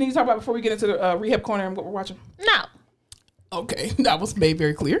we need to talk about before we get into the Rehab Corner and what we're watching? No. Okay, that was made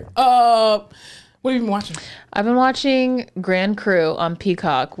very clear. What have you been watching? I've been watching Grand Crew on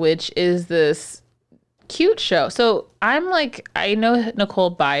Peacock, which is this cute show. So I know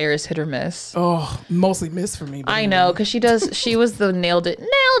Nicole Byer is hit or miss. Oh, mostly miss for me. I know, because she was the nailed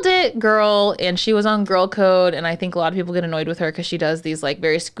it girl, and she was on Girl Code, and I think a lot of people get annoyed with her because she does these like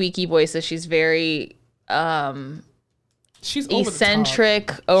very squeaky voices. She's very she's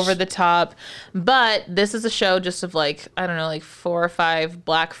eccentric, over the top. But this is a show just of like, I don't know, like 4 or 5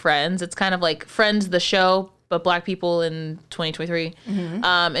 black friends. It's kind of like Friends the show, but black people in 2023.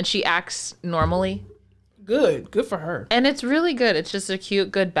 And she acts normally. Good for her. And it's really good. It's just a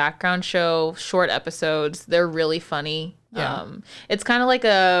cute, good background show, short episodes. They're really funny. Yeah. It's kind of like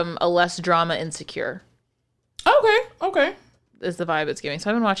a less drama Insecure. Okay. Is the vibe it's giving.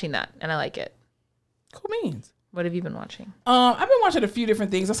 So I've been watching that and I like it. Cool beans. What have you been watching? I've been watching a few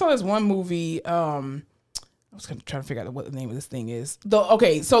different things. I saw this one movie. I was trying to figure out what the name of this thing is. I've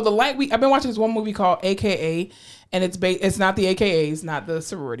been watching this one movie called AKA, and it's not the AKAs, not the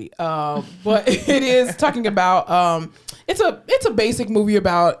sorority. But it is talking about it's a basic movie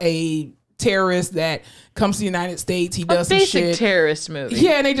about a terrorist that comes to the United States. He does some shit. Basic terrorist movie.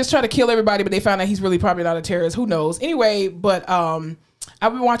 Yeah, and they just try to kill everybody, but they found out he's really probably not a terrorist. Who knows? Anyway, but I've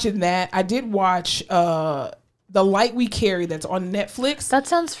been watching that. I did watch The Light We Carry that's on Netflix. That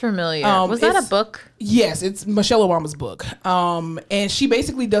sounds familiar. Was that a book? Yes, it's Michelle Obama's book. And she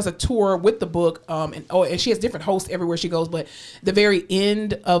basically does a tour with the book. And she has different hosts everywhere she goes. But the very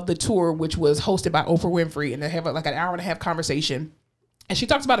end of the tour, which was hosted by Oprah Winfrey, and they have like an hour and a half conversation. And she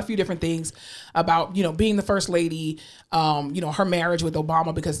talks about a few different things about, being the first lady, her marriage with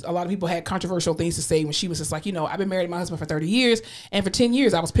Obama, because a lot of people had controversial things to say when she was just like, I've been married to my husband for 30 years. And for 10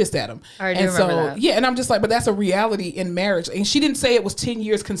 years, I was pissed at him. I do remember that. Yeah. And I'm just like, but that's a reality in marriage. And she didn't say it was 10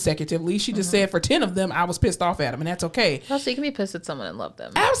 years consecutively. She just said for 10 of them, I was pissed off at him. And that's okay. Also, you can be pissed at someone and love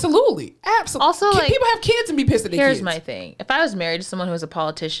them. Absolutely. Also, like, people have kids and be pissed at their kids. Here's my thing. If I was married to someone who was a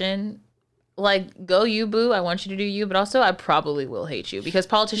politician, like, go you, boo. I want you to do you. But also, I probably will hate you because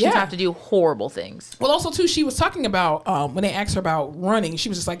politicians have to do horrible things. Well, also, too, she was talking about when they asked her about running, she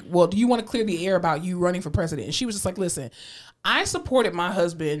was just like, well, do you want to clear the air about you running for president? And she was just like, listen, I supported my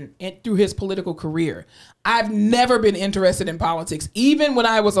husband through his political career. I've never been interested in politics, even when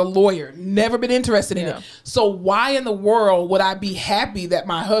I was a lawyer, never been interested in it. So why in the world would I be happy that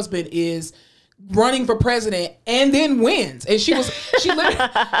my husband is running for president and then wins? And she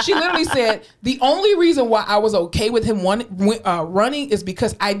literally said the only reason why I was okay with him running is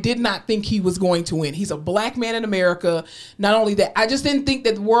because I did not think he was going to win. He's a black man in America. Not only that, I just didn't think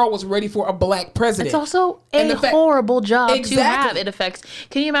that the world was ready for a black president. It's also a horrible job to have. It affects.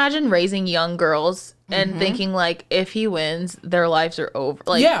 Can you imagine raising young girls and thinking like, if he wins, their lives are over.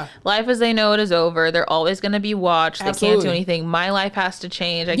 Like, life as they know it is over. They're always going to be watched. Absolutely. They can't do anything. My life has to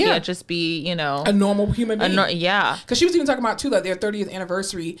change. I can't just be, a normal human being. Because she was even talking about too, like their 30th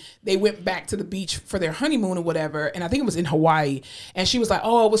anniversary, they went back to the beach for their honeymoon or whatever, and I think it was in Hawaii. And she was like,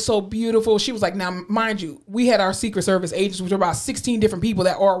 "Oh, it was so beautiful." She was like, "Now, mind you, we had our Secret Service agents, which are about 16 different people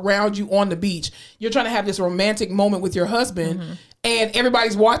that are around you on the beach. You're trying to have this romantic moment with your husband, and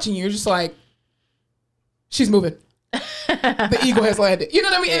everybody's watching you. You're just like." She's moving. The eagle has landed. You know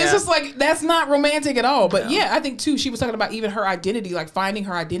what I mean? And it's just like, that's not romantic at all. But I think too, she was talking about even her identity, like finding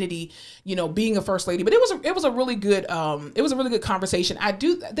her identity, being a first lady. But it was a really good conversation.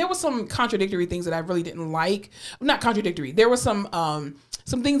 There was some contradictory things that I really didn't like. Not contradictory. There were some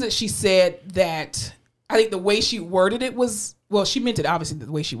things that she said that I think the way she worded it was, well, she meant it obviously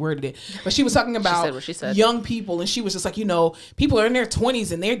the way she worded it, but she was talking about she said. Young people, and she was just like, people are in their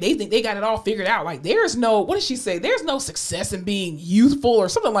 20s and they think they got it all figured out. Like, there's no, what did she say? There's no success in being youthful or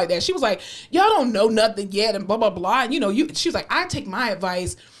something like that. She was like, y'all don't know nothing yet and blah, blah, blah. And she was like, I take my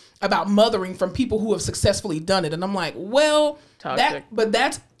advice about mothering from people who have successfully done it. And I'm like, well,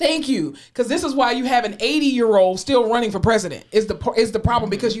 thank you. Because this is why you have an 80-year-old still running for president is the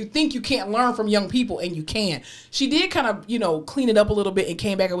problem, because you think you can't learn from young people, and you can. She did kind of, clean it up a little bit and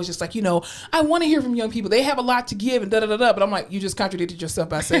came back and was just like, I want to hear from young people. They have a lot to give and da-da-da-da. But I'm like, you just contradicted yourself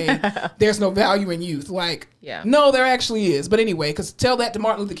by saying there's no value in youth. Like, no, there actually is. But anyway, because tell that to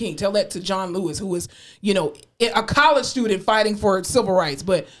Martin Luther King. Tell that to John Lewis, who was, a college student fighting for civil rights.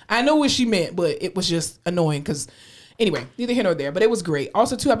 But I know what she meant, but it was just annoying because... Anyway, neither here nor there, but it was great.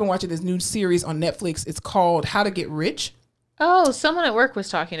 Also, too, I've been watching this new series on Netflix. It's called How to Get Rich. Oh, someone at work was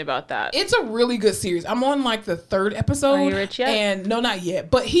talking about that. It's a really good series. I'm on like the 3rd episode. Are you rich yet? And no, not yet.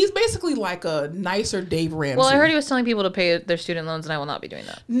 But he's basically like a nicer Dave Ramsey. Well, I heard he was telling people to pay their student loans, and I will not be doing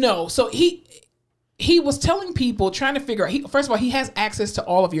that. No, so he he was telling people, trying to figure out, first of all, he has access to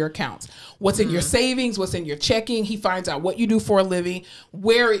all of your accounts. What's in your savings, what's in your checking. He finds out what you do for a living.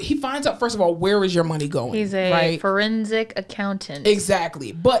 He finds out, first of all, where is your money going? He's a forensic accountant.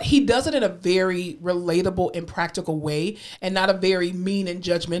 Exactly. But he does it in a very relatable and practical way, and not a very mean and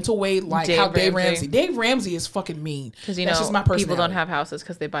judgmental way like Dave Ramsey. Dave Ramsey is fucking mean. Because, that's just my personality. People don't have houses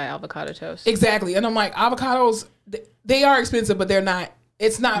because they buy avocado toast. Exactly. And I'm like, avocados, they are expensive, but they're not.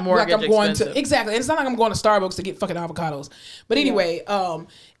 It's not like I'm going to exactly. It's not like I'm going to Starbucks to get fucking avocados. But anyway,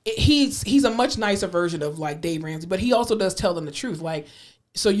 he's a much nicer version of like Dave Ramsey, but he also does tell them the truth. Like,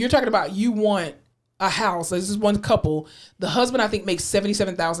 so you're talking about you want a house. This is one couple. The husband, I think, makes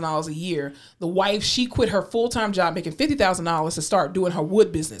 $77,000 a year. The wife, she quit her full-time job making $50,000 to start doing her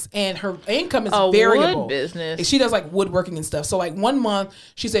wood business, and her income is variable. Wood business. And she does like woodworking and stuff. So like 1 month,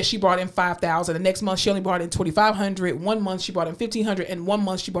 she said she brought in $5,000. The next month, she only brought in $2,500. 1 month, she brought in $1,500, and 1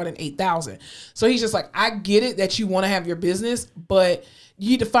 month she brought in $8,000. So he's just like, I get it that you want to have your business, but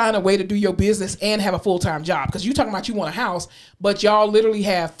you need to find a way to do your business and have a full-time job, because you talking about you want a house, but y'all literally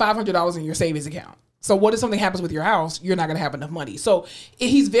have $500 in your savings account. So what if something happens with your house? You're not going to have enough money. So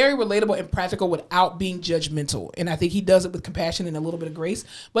he's very relatable and practical without being judgmental. And I think he does it with compassion and a little bit of grace.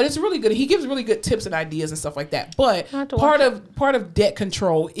 But it's really good. He gives really good tips and ideas and stuff like that. But part of debt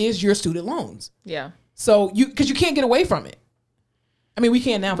control is your student loans. Yeah. So because you can't get away from it. I mean, we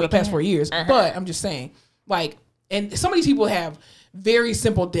can now for the past 4 years. But I'm just saying, like, and some of these people have very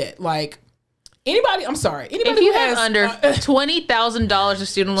simple debt. Like, anybody if you have under $20,000 of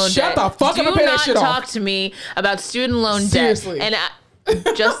student loan debt, shut the fuck up and pay that shit off. Do not talk to me about student loan Seriously. debt.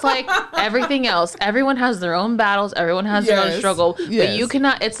 And just like everything else, everyone has their own battles. Everyone has their own struggle. Yes. But you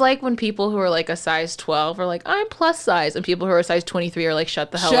cannot. It's like when people who are like a size 12 are like, I'm plus size, and people who are a size 23 are like,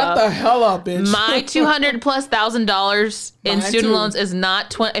 shut the hell up. Shut the hell up, bitch. My $200,000+ in student loans is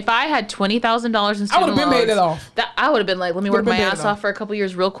not 20. If I had $20,000 in student loans, I would have been paid it off. I would have been like, let me work my ass off for a couple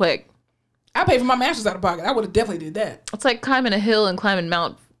years real quick. I paid for my master's out of pocket. I would have definitely did that. It's like climbing a hill and climbing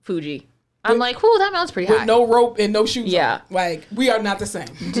Mount Fuji. I'm like, whoo, that mountain's pretty high. With no rope and no shoes. Yeah. On. Like, we are not the same.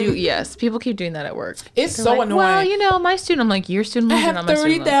 Yes. People keep doing that at work. It's They're so like, annoying. Well, you know, my student, I'm like, your student loans are not my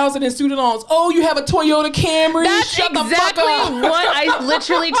student loans. I have $30,000 in student loans. Oh, you have a Toyota Camry. That's Shut exactly the fuck up. what I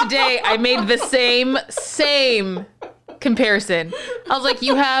literally today, I made the same comparison. I was like,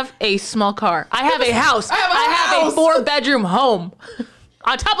 you have a small car. I have a house. I have a 4-bedroom home.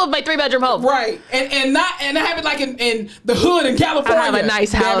 On top of my 3-bedroom home. Right. And I have it like in the hood in California. I have a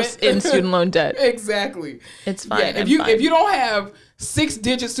nice house in student loan debt. Exactly. It's fine. Yeah, if you don't have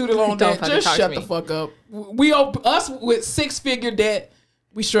 6-digit student loan debt, just shut the fuck up. We owe us with 6-figure debt.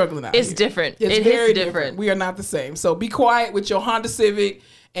 We struggling out It's here. different. It's very different. We are not the same. So be quiet with your Honda Civic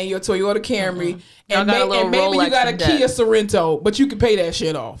and your Toyota Camry. And maybe you got a Kia Sorento, but you can pay that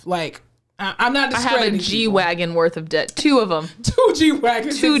shit off. Like, I'm not discrediting. I have a G-Wagon worth of debt. 2 of them. 2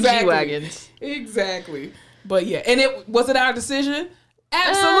 G-Wagons. 2 exactly. G-Wagons. Exactly. But yeah, and was it our decision?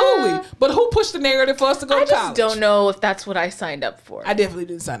 Absolutely. But who pushed the narrative for us to go to college? I just don't know if that's what I signed up for. I definitely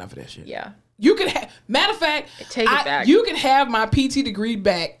didn't sign up for that shit. Yeah. You can have, matter of fact, take it back. You can have my PT degree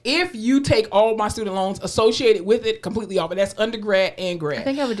back if you take all my student loans associated with it completely off. And that's undergrad and grad. I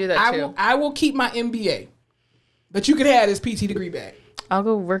think I would do that too. I will keep my MBA. But you can have this PT degree back. I'll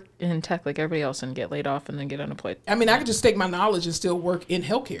go work in tech like everybody else and get laid off and then get unemployed. I mean, I could just take my knowledge and still work in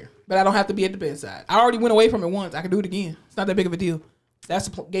healthcare, but I don't have to be at the bedside. I already went away from it once. I can do it again. It's not that big of a deal. That's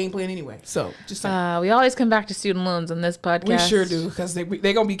the game plan anyway. So just saying. We always come back to student loans on this podcast. We sure do, because they're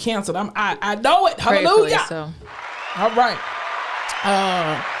gonna be canceled. I know it. Hallelujah. So. All right.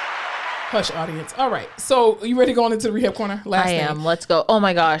 Hush, audience. All right. So you ready to go on into the rehab corner? I am. Let's go. Oh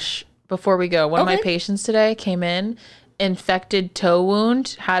my gosh! Before we go, one of my patients today came in. Infected toe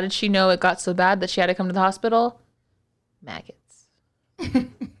wound. How did she know it got so bad that she had to come to the hospital? Maggots.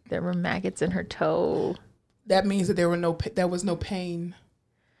 There were maggots in her toe. That means that there was no pain.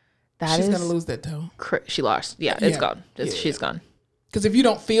 She's gonna lose that toe. She lost. Yeah, it's gone. She's gone. Because if you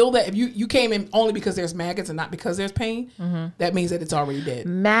don't feel that, if you came in only because there's maggots and not because there's pain, that means that it's already dead.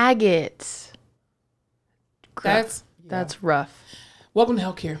 Maggots. That's rough. Welcome to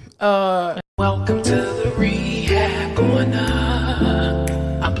healthcare. Welcome to the rehab corner,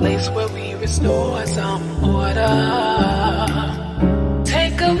 a place where we restore some order.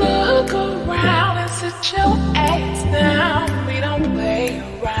 Take a look around and sit your ass down. We don't play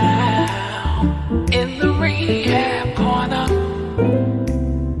around in the rehab corner.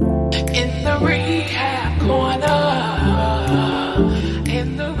 In the rehab corner.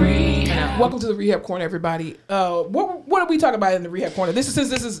 In the rehab. Welcome to the rehab corner, everybody. What are we talking about in the rehab corner? This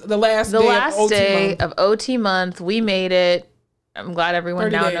is the last day of OT month. We made it. I'm glad everyone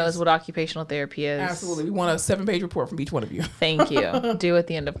 30 now days. knows what occupational therapy is. Absolutely. We want a 7-page report from each one of you. Thank you. Due at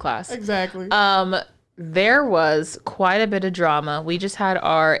the end of class. Exactly. There was quite a bit of drama. We just had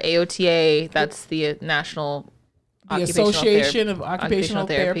our AOTA, that's the National Association of Occupational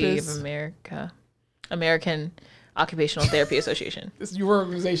Therapy Therapists of America. American Occupational Therapy Association. This is your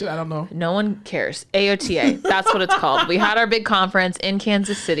organization. I don't know. No one cares. AOTA. That's what it's called. We had our big conference in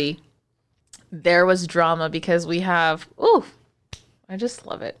Kansas City. There was drama because we have, I just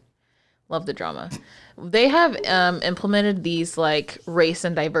love it. Love the drama. They have implemented these like race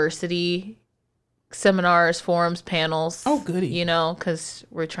and diversity seminars, forums, panels. Oh, goody. You know, because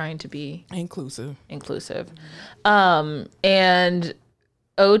we're trying to be Inclusive. And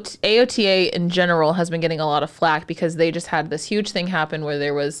AOTA in general has been getting a lot of flack because they just had this huge thing happen where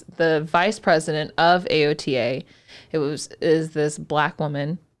there was the vice president of AOTA. Is this black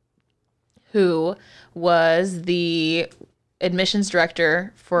woman who was the admissions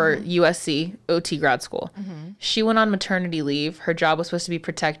director for USC OT grad school. She went on maternity leave. Her job was supposed to be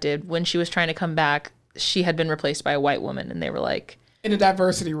protected. When she was trying to come back, she had been replaced by a white woman, and they were like, In a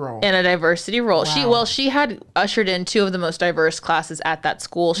diversity role. Wow. She had ushered in 2 of the most diverse classes at that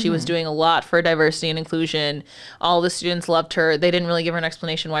school. She was doing a lot for diversity and inclusion. All the students loved her. They didn't really give her an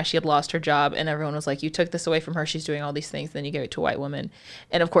explanation why she had lost her job. And everyone was like, you took this away from her. She's doing all these things. Then you gave it to a white woman.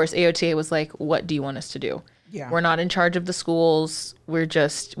 And of course, AOTA was like, what do you want us to do? Yeah. We're not in charge of the schools. We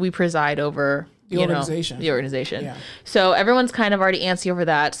preside over The organization. Yeah. So everyone's kind of already antsy over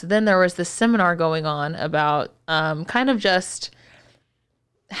that. So then there was this seminar going on about kind of just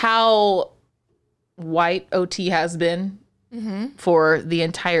how white OT has been for the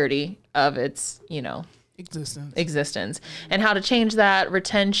entirety of its, existence and how to change that,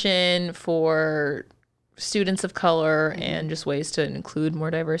 retention for students of color and just ways to include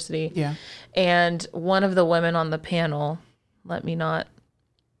more diversity. Yeah. And one of the women on the panel, let me not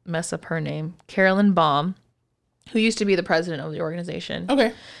mess up her name, Carolyn Baum, who used to be the president of the organization,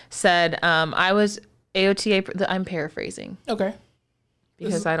 said, I was AOTA, I'm paraphrasing. Okay.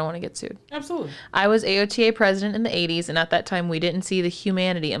 Because I don't want to get sued. Absolutely. I was AOTA president in the 80s, and at that time, we didn't see the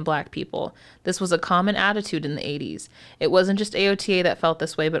humanity in black people. This was a common attitude in the 80s. It wasn't just AOTA that felt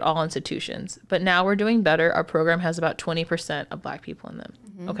this way, but all institutions. But now we're doing better. Our program has about 20% of black people in them.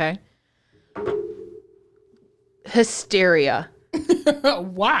 Okay? Hysteria.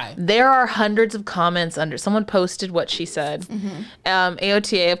 Why? There are hundreds of comments under. Someone posted what she said.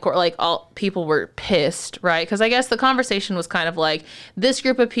 AOTA, of course, like all people were pissed, right? Because I guess the conversation was kind of like this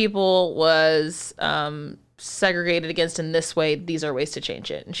group of people was segregated against in this way. These are ways to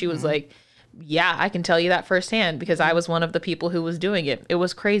change it. And she was like, yeah, I can tell you that firsthand because I was one of the people who was doing it. It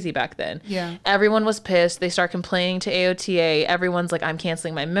was crazy back then. Yeah. Everyone was pissed. They start complaining to AOTA. Everyone's like, I'm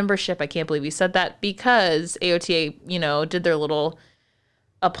canceling my membership. I can't believe you said that because AOTA, did their little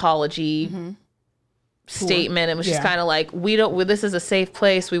apology statement. It was just kind of like, this is a safe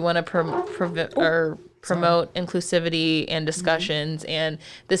place. We want to promote inclusivity and discussions, and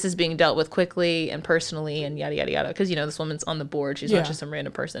this is being dealt with quickly and personally and yada, yada, yada. Because, this woman's on the board. She's not just some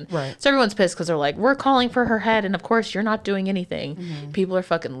random person. Right. So everyone's pissed because they're like, we're calling for her head, and of course you're not doing anything. People are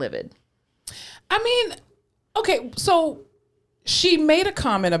fucking livid. I mean, okay, so she made a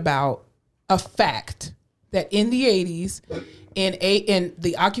comment about a fact that in the 80s, in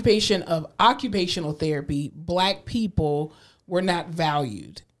the occupation of occupational therapy, black people were not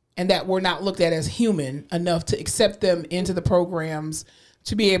valued and that were not looked at as human enough to accept them into the programs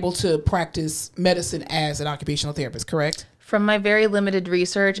to be able to practice medicine as an occupational therapist, correct? From my very limited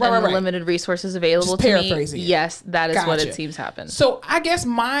research and the limited resources available to me, yes, that is what it seems happened. So I guess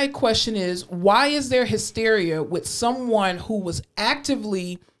my question is, why is there hysteria with someone who was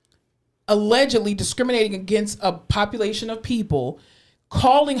actively allegedly discriminating against a population of people,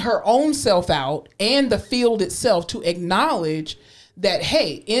 calling her own self out and the field itself to acknowledge that,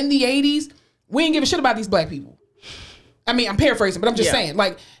 hey, in the 80s, we didn't give a shit about these black people. I mean, I'm paraphrasing, but I'm just saying,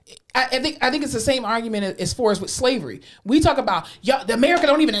 like, I think it's the same argument as far as with slavery. We talk about, the America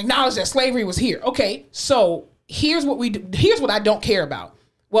don't even acknowledge that slavery was here. Okay, so here's what we do. Here's what I don't care about.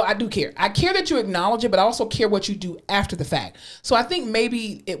 Well, I do care. I care that you acknowledge it, but I also care what you do after the fact. So I think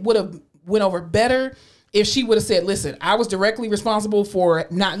maybe it would have went over better if she would have said, listen, I was directly responsible for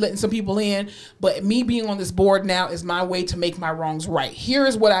not letting some people in, but me being on this board now is my way to make my wrongs right. Here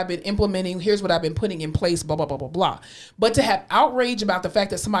is what I've been implementing. Here's what I've been putting in place, blah, blah, blah, blah, blah. But to have outrage about the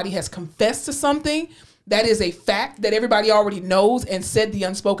fact that somebody has confessed to something that is a fact that everybody already knows and said the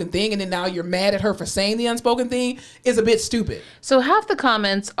unspoken thing, and then now you're mad at her for saying the unspoken thing is a bit stupid. So half the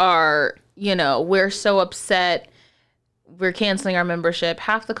comments are, we're so upset, we're canceling our membership.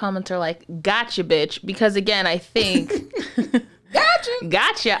 Half the comments are like, gotcha, bitch. Because again, I think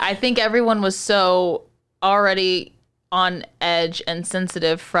Gotcha. I think everyone was so already on edge and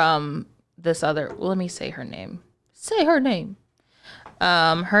sensitive from this other. Well, let me say her name. Say her name.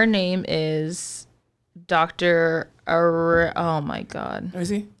 Her name is Dr. Oh my God. Let me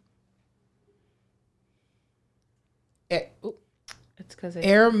see. It's because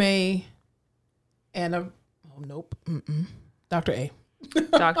Aramay Anna. Oh nope. Dr. A.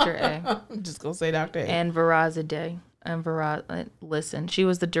 Dr. A. I'm just gonna say Dr. A. And Verazade. And listen, she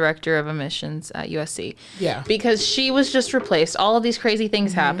was the director of admissions at USC. Yeah. Because she was just replaced. All of these crazy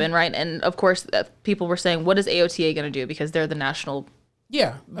things happen, right? And of course, people were saying, what is AOTA going to do? Because they're the national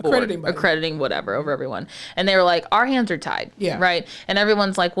accrediting whatever over everyone. And they were like, our hands are tied. Yeah. Right. And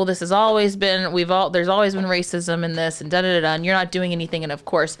everyone's like, well, this has always been, there's always been racism in this and da-da-da-da, and you're not doing anything. And of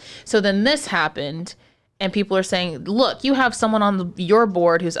course, so then this happened. And people are saying, look, you have someone on your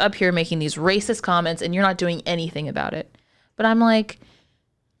board who's up here making these racist comments and you're not doing anything about it. But I'm like,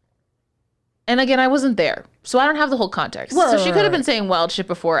 and again, I wasn't there, so I don't have the whole context. Right, so she could have been saying wild shit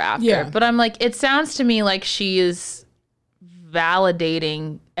before or after. Yeah. But I'm like, it sounds to me like she is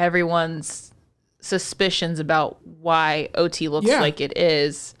validating everyone's suspicions about why OT looks like it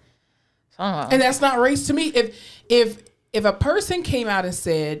is. So I don't know. And that's not race to me. If a person came out and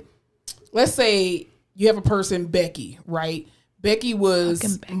said, let's say, you have a person, Becky, right? Becky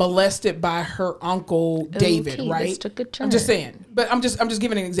was molested by her uncle David, right? This took a turn. I'm just saying, but I'm just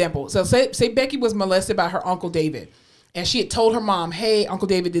giving an example. So say Becky was molested by her uncle David, and she had told her mom, "Hey, Uncle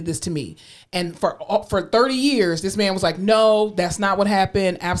David did this to me." And for 30 years, this man was like, "No, that's not what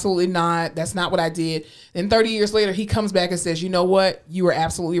happened. Absolutely not. That's not what I did." Then 30 years later, he comes back and says, "You know what? You were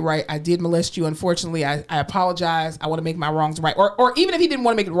absolutely right. I did molest you. Unfortunately, I apologize. I want to make my wrongs right." Or even if he didn't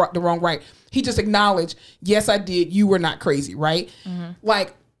want to make the wrong right, he just acknowledged, "Yes, I did. You were not crazy," right? Mm-hmm.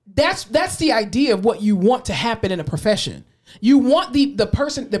 Like that's the idea of what you want to happen in a profession. You want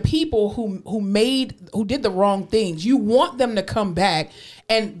the people who did the wrong things. You want them to come back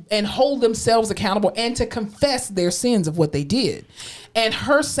and hold themselves accountable and to confess their sins of what they did. And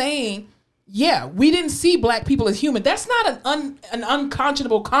her saying, "Yeah, we didn't see black people as human." That's not an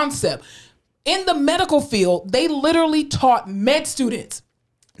unconscionable concept. In the medical field, they literally taught med students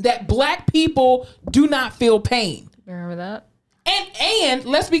that black people do not feel pain. Remember that? And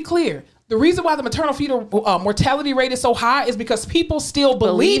let's be clear. The reason why the maternal fetal mortality rate is so high is because people still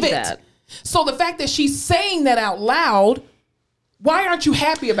believe it. That. So the fact that she's saying that out loud, why aren't you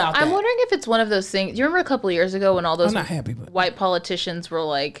happy about that? I'm wondering if it's one of those things. Do you remember a couple of years ago when all those I'm not happy, but white politicians were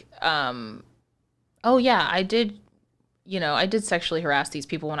like, oh yeah, I did sexually harass these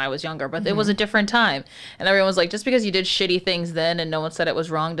people when I was younger, but it was a different time. And everyone was like, just because you did shitty things then and no one said it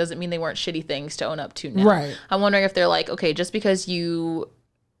was wrong doesn't mean they weren't shitty things to own up to now. Right. I'm wondering if they're like, okay, just because you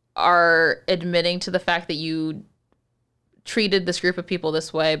are admitting to the fact that you treated this group of people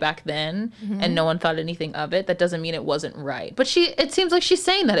this way back then and no one thought anything of it, that doesn't mean it wasn't right. But it seems like she's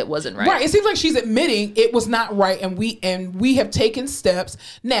saying that it wasn't right. Right. It seems like she's admitting it was not right, and we have taken steps.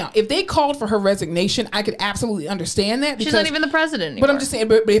 Now, if they called for her resignation, I could absolutely understand that. She's not even the president anymore. But I'm just saying,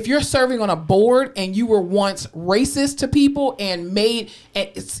 but if you're serving on a board and you were once racist to people and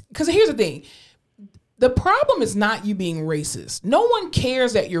because here's the thing. The problem is not you being racist. No one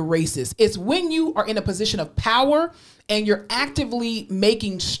cares that you're racist. It's when you are in a position of power and you're actively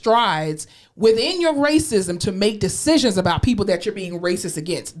making strides within your racism to make decisions about people that you're being racist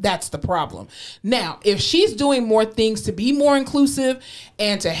against. That's the problem. Now, if she's doing more things to be more inclusive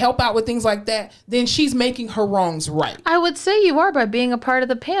and to help out with things like that, then she's making her wrongs right. I would say you are by being a part of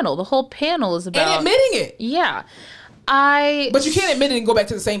the panel. The whole panel is about... And admitting it. Yeah. But you can't admit it and go back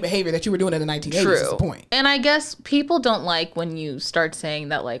to the same behavior that you were doing in the 1980s. True. Is the point. And I guess people don't like when you start saying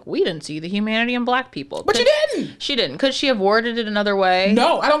that, like, we didn't see the humanity in black people. But you didn't. She didn't. Could she have worded it another way?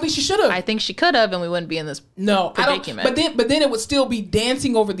 No, I don't think she should have. I think she could have, and we wouldn't be in this predicament. But then it would still be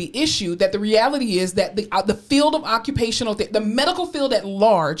dancing over the issue that the reality is that the field of occupational, the medical field at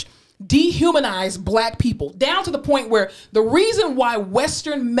large, dehumanize black people down to the point where the reason why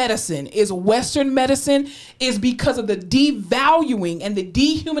Western medicine is because of the devaluing and the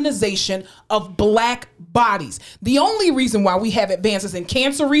dehumanization of black bodies. The only reason why we have advances in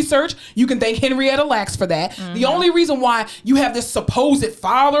cancer research, you can thank Henrietta Lacks for that. Mm-hmm. The only reason why you have this supposed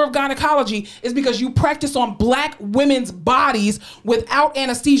father of gynecology is because you practice on black women's bodies without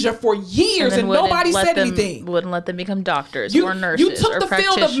anesthesia for years and nobody said anything. Wouldn't let them become doctors or nurses. You took or the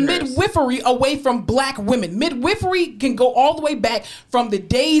field of midwifery midwifery away from black women. Midwifery can go all the way back from the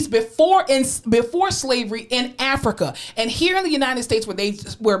days before slavery in Africa. And here in the United States,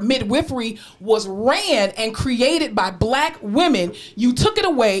 where midwifery was ran and created by black women, you took it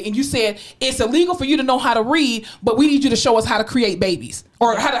away and you said it's illegal for you to know how to read, but we need you to show us how to create babies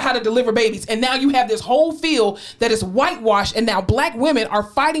or how to deliver babies. And now you have this whole field that is whitewashed, and now black women are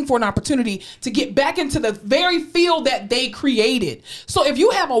fighting for an opportunity to get back into the very field that they created. So if you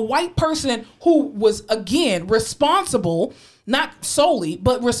have a white person who was, again, responsible, not solely,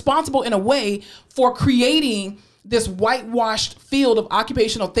 but responsible in a way for creating this whitewashed field of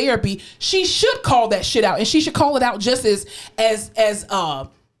occupational therapy, she should call that shit out, and she should call it out just as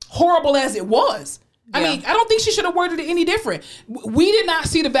horrible as it was. I mean, I don't think she should have worded it any different. We did not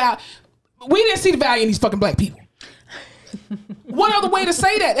see the value. We didn't see the value in these fucking black people. What other way to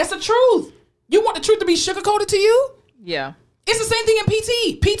say that? That's the truth. You want the truth to be sugarcoated to you? Yeah. It's the same thing in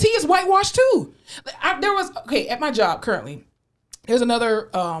PT. PT is whitewashed too. At my job currently, there's another,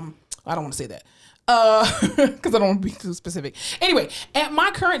 I don't want to say that because I don't want to be too specific. Anyway, at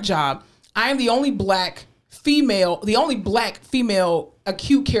my current job, I am the only black female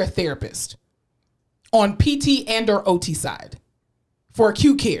acute care therapist on PT and or OT side for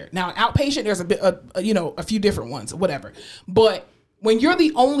acute care. Now, outpatient, there's a few different ones, whatever. But when you're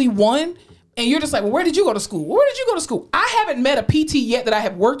the only one and you're just like, well, where did you go to school? Where did you go to school? I haven't met a PT yet that I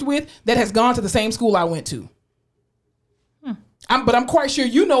have worked with that has gone to the same school I went to. But I'm quite sure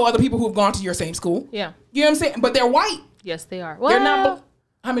you know other people who have gone to your same school. Yeah. You know what I'm saying? But they're white. Yes, they are. They're not.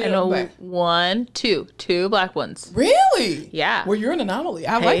 How many? I know two black ones. Really? Yeah. Well, you're an anomaly.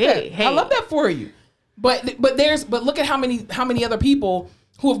 I like that. I love that for you. But look at how many other people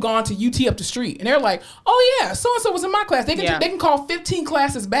who have gone to UT up the street, and they're like, oh yeah, so and so was in my class. They can call 15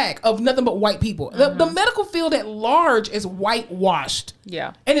 classes back of nothing but white people. Mm-hmm. The medical field at large is whitewashed.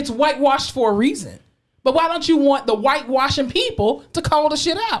 Yeah, and it's whitewashed for a reason. But why don't you want the whitewashing people to call the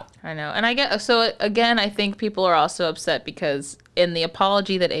shit out? I know, and I think people are also upset because in the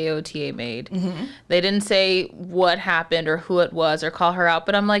apology that AOTA made, they didn't say what happened or who it was or call her out.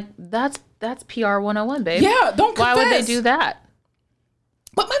 But I'm like, that's PR 101, babe. Yeah, don't confess. Why would they do that?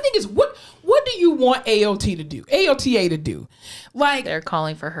 But my thing is, what do you want AOTA to do? Like, they're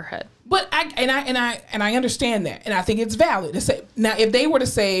calling for her head. But I understand that, and I think it's valid to say. Now, if they were to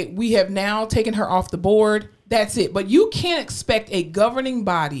say we have now taken her off the board, that's it. But you can't expect a governing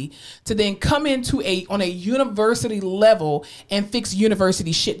body to then come on a university level and fix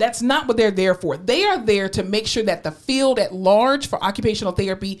university shit. That's not what they're there for. They are there to make sure that the field at large for occupational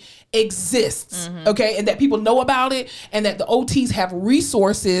therapy exists, okay, and that people know about it, and that the OTs have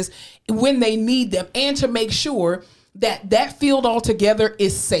resources when they need them, and to make sure that field altogether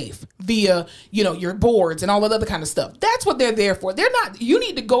is safe via, your boards and all that other kind of stuff. That's what they're there for. You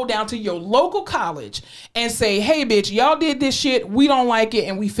need to go down to your local college and say, hey, bitch, y'all did this shit. We don't like it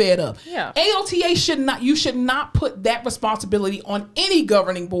and we fed up. Yeah. AOTA you should not put that responsibility on any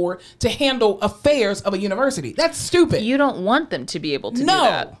governing board to handle affairs of a university. That's stupid. You don't want them to be able to do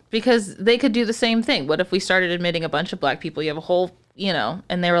that because they could do the same thing. What if we started admitting a bunch of black people? You have a whole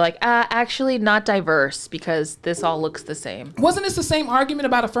and they were like, actually not diverse because this all looks the same. Wasn't this the same argument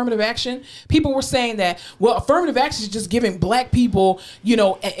about affirmative action? People were saying that, well, affirmative action is just giving black people,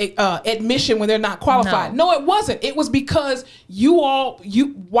 admission when they're not qualified. No, it wasn't. It was because you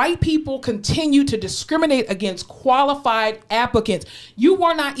white people continue to discriminate against qualified applicants. You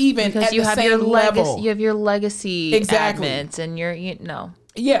were not even because at the same level. You have your legacy admins and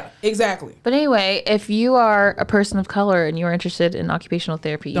Yeah, exactly. But anyway, if you are a person of color and you're interested in occupational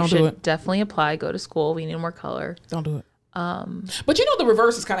therapy, you should definitely apply. Go to school. We need more color. Don't do it. But the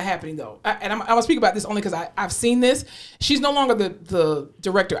reverse is kind of happening though. I'm gonna speak about this only because I've seen this. She's no longer the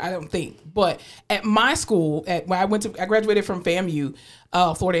director, I don't think. But at my school, when I graduated from FAMU,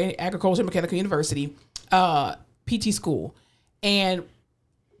 Florida Agricultural and Mechanical University, PT school, and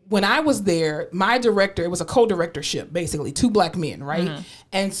when I was there, my director, it was a co-directorship, basically, 2 black men, right? Mm-hmm.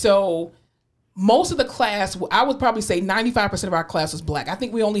 And so most of the class, I would probably say 95% of our class was black. I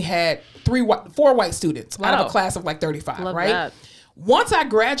think we only had 4 white students out of a class of like 35, Love right? That. Once I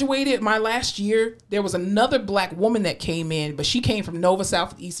graduated my last year, there was another black woman that came in, but she came from Nova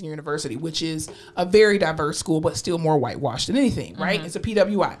Southeastern University, which is a very diverse school, but still more whitewashed than anything, right? Mm-hmm. It's a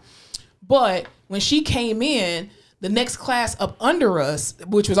PWI. But when she came in, the next class up under us,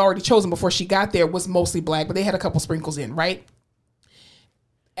 which was already chosen before she got there, was mostly black, but they had a couple sprinkles in, right?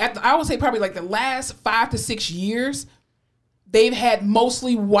 I would say probably like the last 5 to 6 years, they've had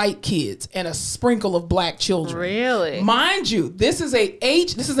mostly white kids and a sprinkle of black children. Really? Mind you, this is an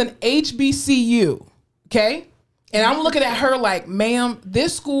HBCU, okay? And I'm looking at her like, ma'am,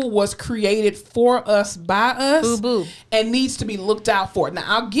 this school was created for us, by us, Boo-boo. and needs to be looked out for. Now,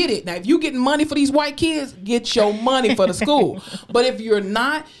 I'll get it. Now, if you're getting money for these white kids, get your money for the school. But if you're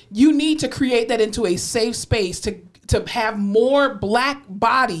not, you need to create that into a safe space to have more black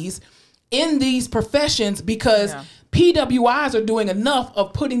bodies in these professions, because PWIs are doing enough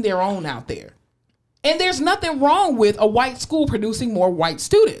of putting their own out there. And there's nothing wrong with a white school producing more white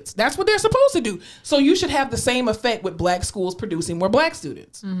students. That's what they're supposed to do. So you should have the same effect with black schools producing more black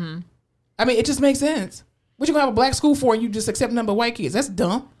students. Mm-hmm. I mean, it just makes sense. What you gonna have a black school for and you just accept a number of white kids? That's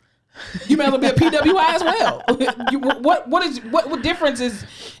dumb. You may as well be a PWI as well. What difference is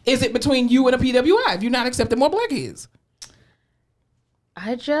it between you and a PWI if you're not accepting more black kids?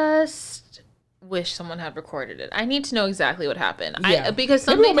 I just wish someone had recorded it. I need to know exactly what happened. Yeah. Because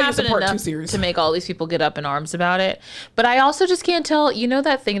something happened enough to make all these people get up in arms about it. But I also just can't tell, you know,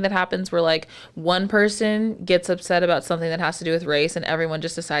 that thing that happens where like one person gets upset about something that has to do with race and everyone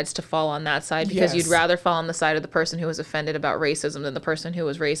just decides to fall on that side because you'd rather fall on the side of the person who was offended about racism than the person who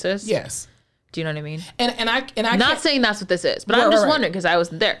was racist. Yes. Do you know what I mean? And I not saying that's what this is, but I'm just wondering because I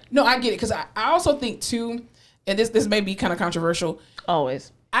wasn't there. No, I get it, because I also think too, and this may be kind of controversial.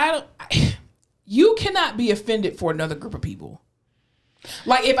 Always. You cannot be offended for another group of people.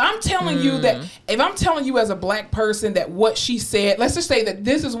 Like if I'm telling you as a black person that what she said, let's just say that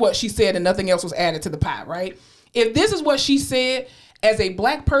this is what she said and nothing else was added to the pie, right? If this is what she said as a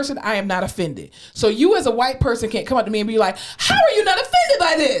black person, I am not offended. So you as a white person can't come up to me and be like, how are you not offended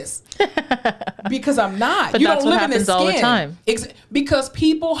by this? Because I'm not. But you that's don't what live in this happens skin. all the time. Because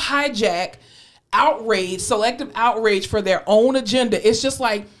people hijack outrage, selective outrage for their own agenda. It's just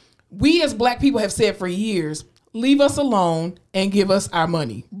like, we as black people have said for years, leave us alone and give us our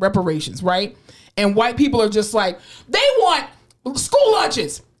money, reparations, right? And white people are just like, they want school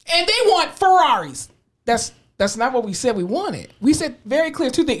lunches and they want Ferraris. That's not what we said we wanted. We said very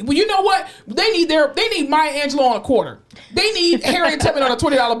clear two things. Well, you know what? They need Maya Angelou on a quarter. They need Harriet Tubman on a $20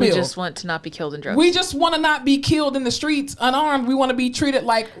 bill. We just want to not be killed in drugs. We just want to not be killed in the streets unarmed. We want to be treated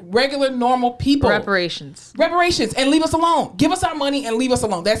like regular, normal people. Reparations, and leave us alone. Give us our money and leave us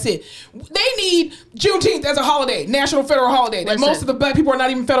alone. That's it. They need Juneteenth as a holiday, national federal holiday. That most of the black people are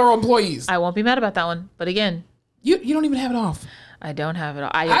not even federal employees. I won't be mad about that one. But again, you don't even have it off. I don't have it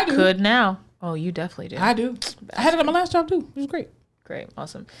off. I could now. Oh, you definitely do. I do. I had it on my last job too. It was great. Great.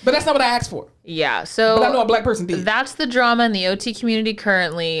 Awesome. But that's not what I asked for. Yeah. So but I know a black person did. That's the drama in the OT community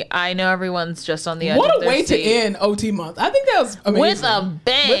currently. I know everyone's just on the edge What of a their way seat. to end OT month. I think that was amazing. With a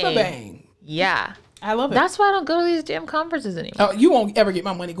bang. With a bang. Yeah. I love it. That's why I don't go to these damn conferences anymore. Oh, you won't ever get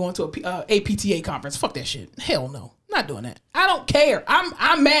my money going to a APTA conference. Fuck that shit. Hell no. Not doing that. I don't care.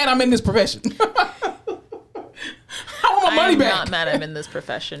 I'm mad I'm in this profession. I want my money back. I'm not mad I'm in this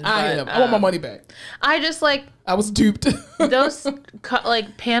profession. I am. I want my money back. I just like... I was duped. Those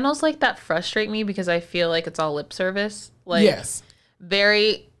like panels like that frustrate me because I feel like it's all lip service. Like, yes.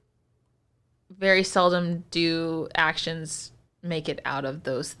 Very, very seldom do actions make it out of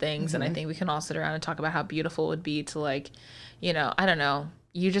those things. Mm-hmm. And I think we can all sit around and talk about how beautiful it would be to, like, you know, I don't know.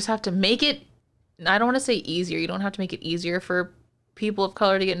 You just have to make it, I don't want to say easier. You don't have to make it easier for people of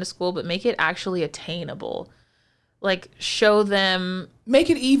color to get into school, but make it actually attainable. Like, show them.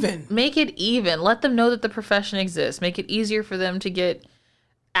 Make it even. Make it even. Let them know that the profession exists. Make it easier for them to get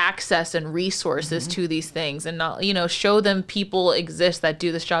access and resources to these things, and not, you know, show them people exist that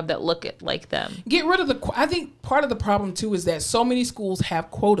do this job that look like them. Get rid of I think part of the problem too is that so many schools have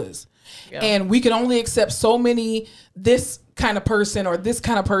quotas, and we can only accept so many this kind of person or this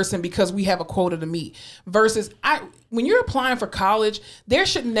kind of person because we have a quota to meet. Versus when you're applying for college, there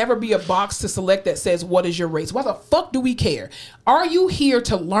should never be a box to select that says, what is your race? Why the fuck do we care? Are you here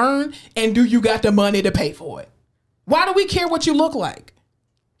to learn, and do you got the money to pay for it? Why do we care what you look like?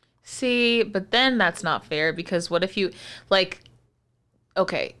 See, but then that's not fair, because what if you, like,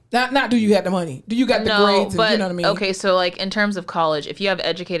 okay. Not do you have the money? Do you got the grades? But, you know what I mean? Okay, so like in terms of college, if you have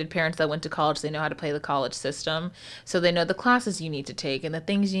educated parents that went to college, they know how to play the college system. So they know the classes you need to take and the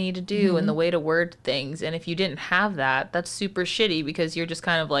things you need to do and the way to word things. And if you didn't have that, that's super shitty because you're just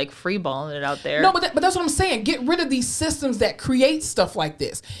kind of like freeballing it out there. No, but that's what I'm saying. Get rid of these systems that create stuff like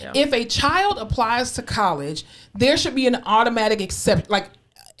this. Yeah. If a child applies to college, there should be an automatic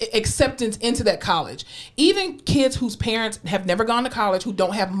acceptance into that college. Even kids whose parents have never gone to college, who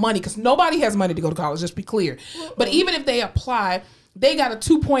don't have money, because nobody has money to go to college, just be clear. But even if they apply, They got a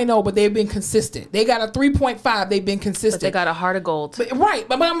 2.0, but they've been consistent. They got a 3.5, they've been consistent. But they got a heart of gold. Right.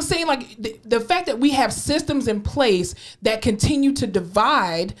 But I'm saying, like, the fact that we have systems in place that continue to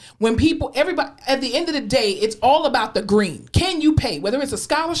divide when everybody, at the end of the day, it's all about the green. Can you pay? Whether it's a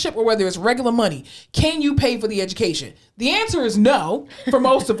scholarship or whether it's regular money, can you pay for the education? The answer is no for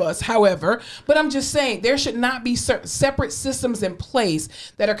most of us, however. But I'm just saying there should not be separate systems in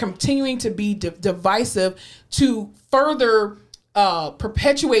place that are continuing to be divisive to further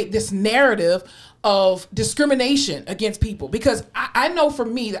perpetuate this narrative of discrimination against people. Because I know for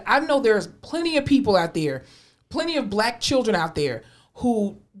me, I know there's plenty of people out there, plenty of black children out there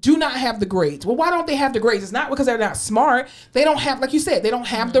who do not have the grades. Well, why don't they have the grades? It's not because they're not smart. They don't have, like you said, they don't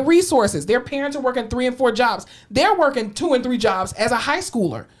have the resources. Their parents are working 3 and 4 jobs. They're working 2 and 3 jobs as a high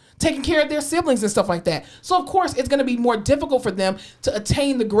schooler, taking care of their siblings and stuff like that. So, of course, it's going to be more difficult for them to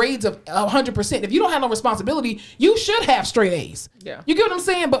attain the grades of 100%. If you don't have no responsibility, you should have straight A's. Yeah. You get what I'm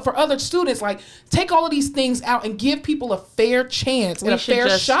saying? But for other students, like, take all of these things out and give people a fair chance and a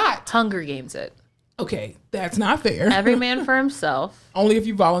fair shot. Hunger Games it. Okay, that's not fair. Every man for himself. Only if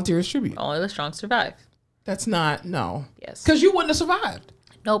you volunteer as tribute. Only the strong survive. That's not, no. Yes. Because you wouldn't have survived.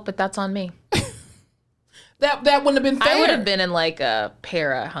 Nope, but that's on me. That wouldn't have been fair. I would have been in like a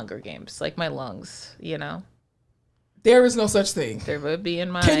para Hunger Games, like my lungs, you know? There is no such thing. There would be in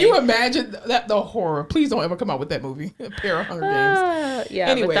my... Can you imagine the horror? Please don't ever come out with that movie, Para Hunger Games. Yeah,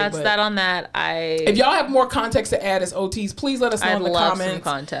 anyway, but that's that on that. If y'all have more context to add as OTs, please let us know in the comments. Some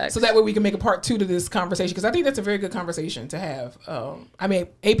context. So that way we can make a part 2 to this conversation, because I think that's a very good conversation to have. I mean,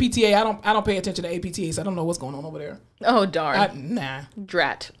 APTA, I don't pay attention to APTA, so I don't know what's going on over there. Oh, darn. Nah.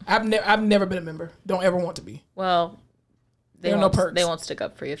 Drat. I've never been a member. Don't ever want to be. Well... There are no perks. They won't stick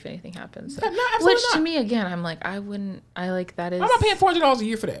up for you if anything happens. No, absolutely Which not. to me, again, I'm like, that is... I'm not paying $400 a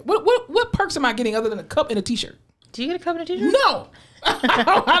year for that. What perks am I getting other than a cup and a t-shirt? Do you get a cup and a t-shirt? No.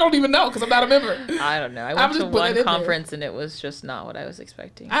 I don't even know because I'm not a member. I don't know. I went to one conference and it was just not what I was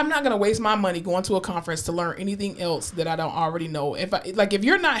expecting. I'm not going to waste my money going to a conference to learn anything else that I don't already know. If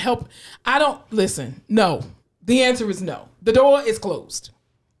you're not helping, listen, no. The answer is no. The door is closed.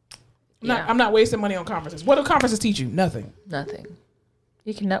 I'm not wasting money on conferences. What do conferences teach you? Nothing.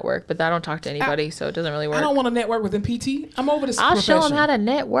 You can network, but I don't talk to anybody, so it doesn't really work. I don't want to network within PT. I'm over this profession. I'll show them how to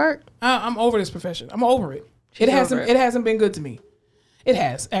network. I'm over this profession. I'm over it. It hasn't been good to me. It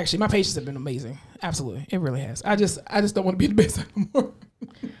has, actually. My patients have been amazing. Absolutely. It really has. I just don't want to be the best anymore.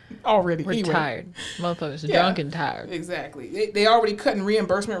 Already. We're tired. Motherfuckers are drunk and tired. Exactly. They already cutting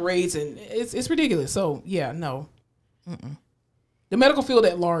reimbursement rates, and it's ridiculous. So, yeah, no. Mm-mm. The medical field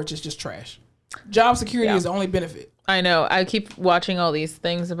at large is just trash. Job security is the only benefit. I know. I keep watching all these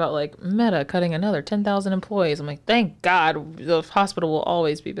things about like Meta cutting another 10,000 employees. I'm like, thank God the hospital will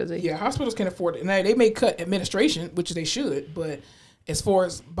always be busy. Yeah, hospitals can afford it. Now, they may cut administration, which they should, but as far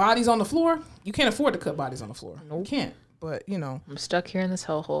as bodies on the floor, you can't afford to cut bodies on the floor. Nope. You can't. But, I'm stuck here in this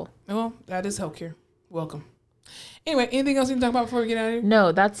hellhole. Well, that is healthcare. Welcome. Anyway, anything else you can talk about before we get out of here?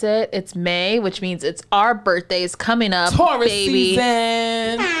 No, that's it. It's May, which means it's our birthdays coming up, Taurus baby.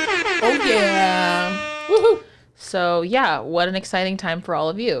 season. Oh, yeah. Woohoo. So, yeah, what an exciting time for all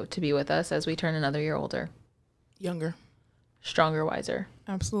of you to be with us as we turn another year older. Younger. Stronger, wiser.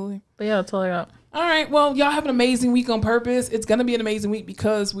 Absolutely. But yeah, that's all I got. All right. Well, y'all have an amazing week on purpose. It's going to be an amazing week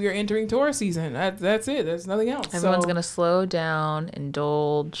because we are entering Taurus season. That's it. There's nothing else. Everyone's going to slow down,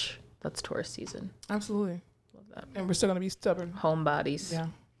 indulge. That's Taurus season. Absolutely. And we're still going to be stubborn. Homebodies. Yeah.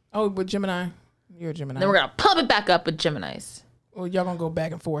 Oh, with Gemini. You're a Gemini. Then we're going to pump it back up with Geminis. Well, y'all going to go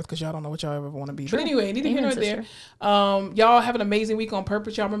back and forth because y'all don't know what y'all ever want to be. True. But anyway, neither here nor there. Y'all have an amazing week on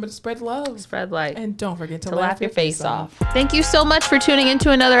purpose. Y'all remember to spread love. Spread light. And don't forget to laugh your face off. Thank you so much for tuning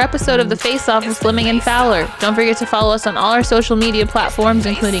into another episode of The Face Off with Fleming and Fowler. Don't forget to follow us on all our social media platforms,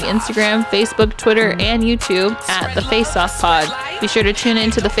 including Instagram, Facebook, Twitter, and YouTube at The Face Off Pod. Be sure to tune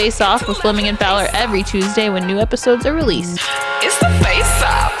in to The Face Off with Fleming and Fowler every Tuesday when new episodes are released. It's the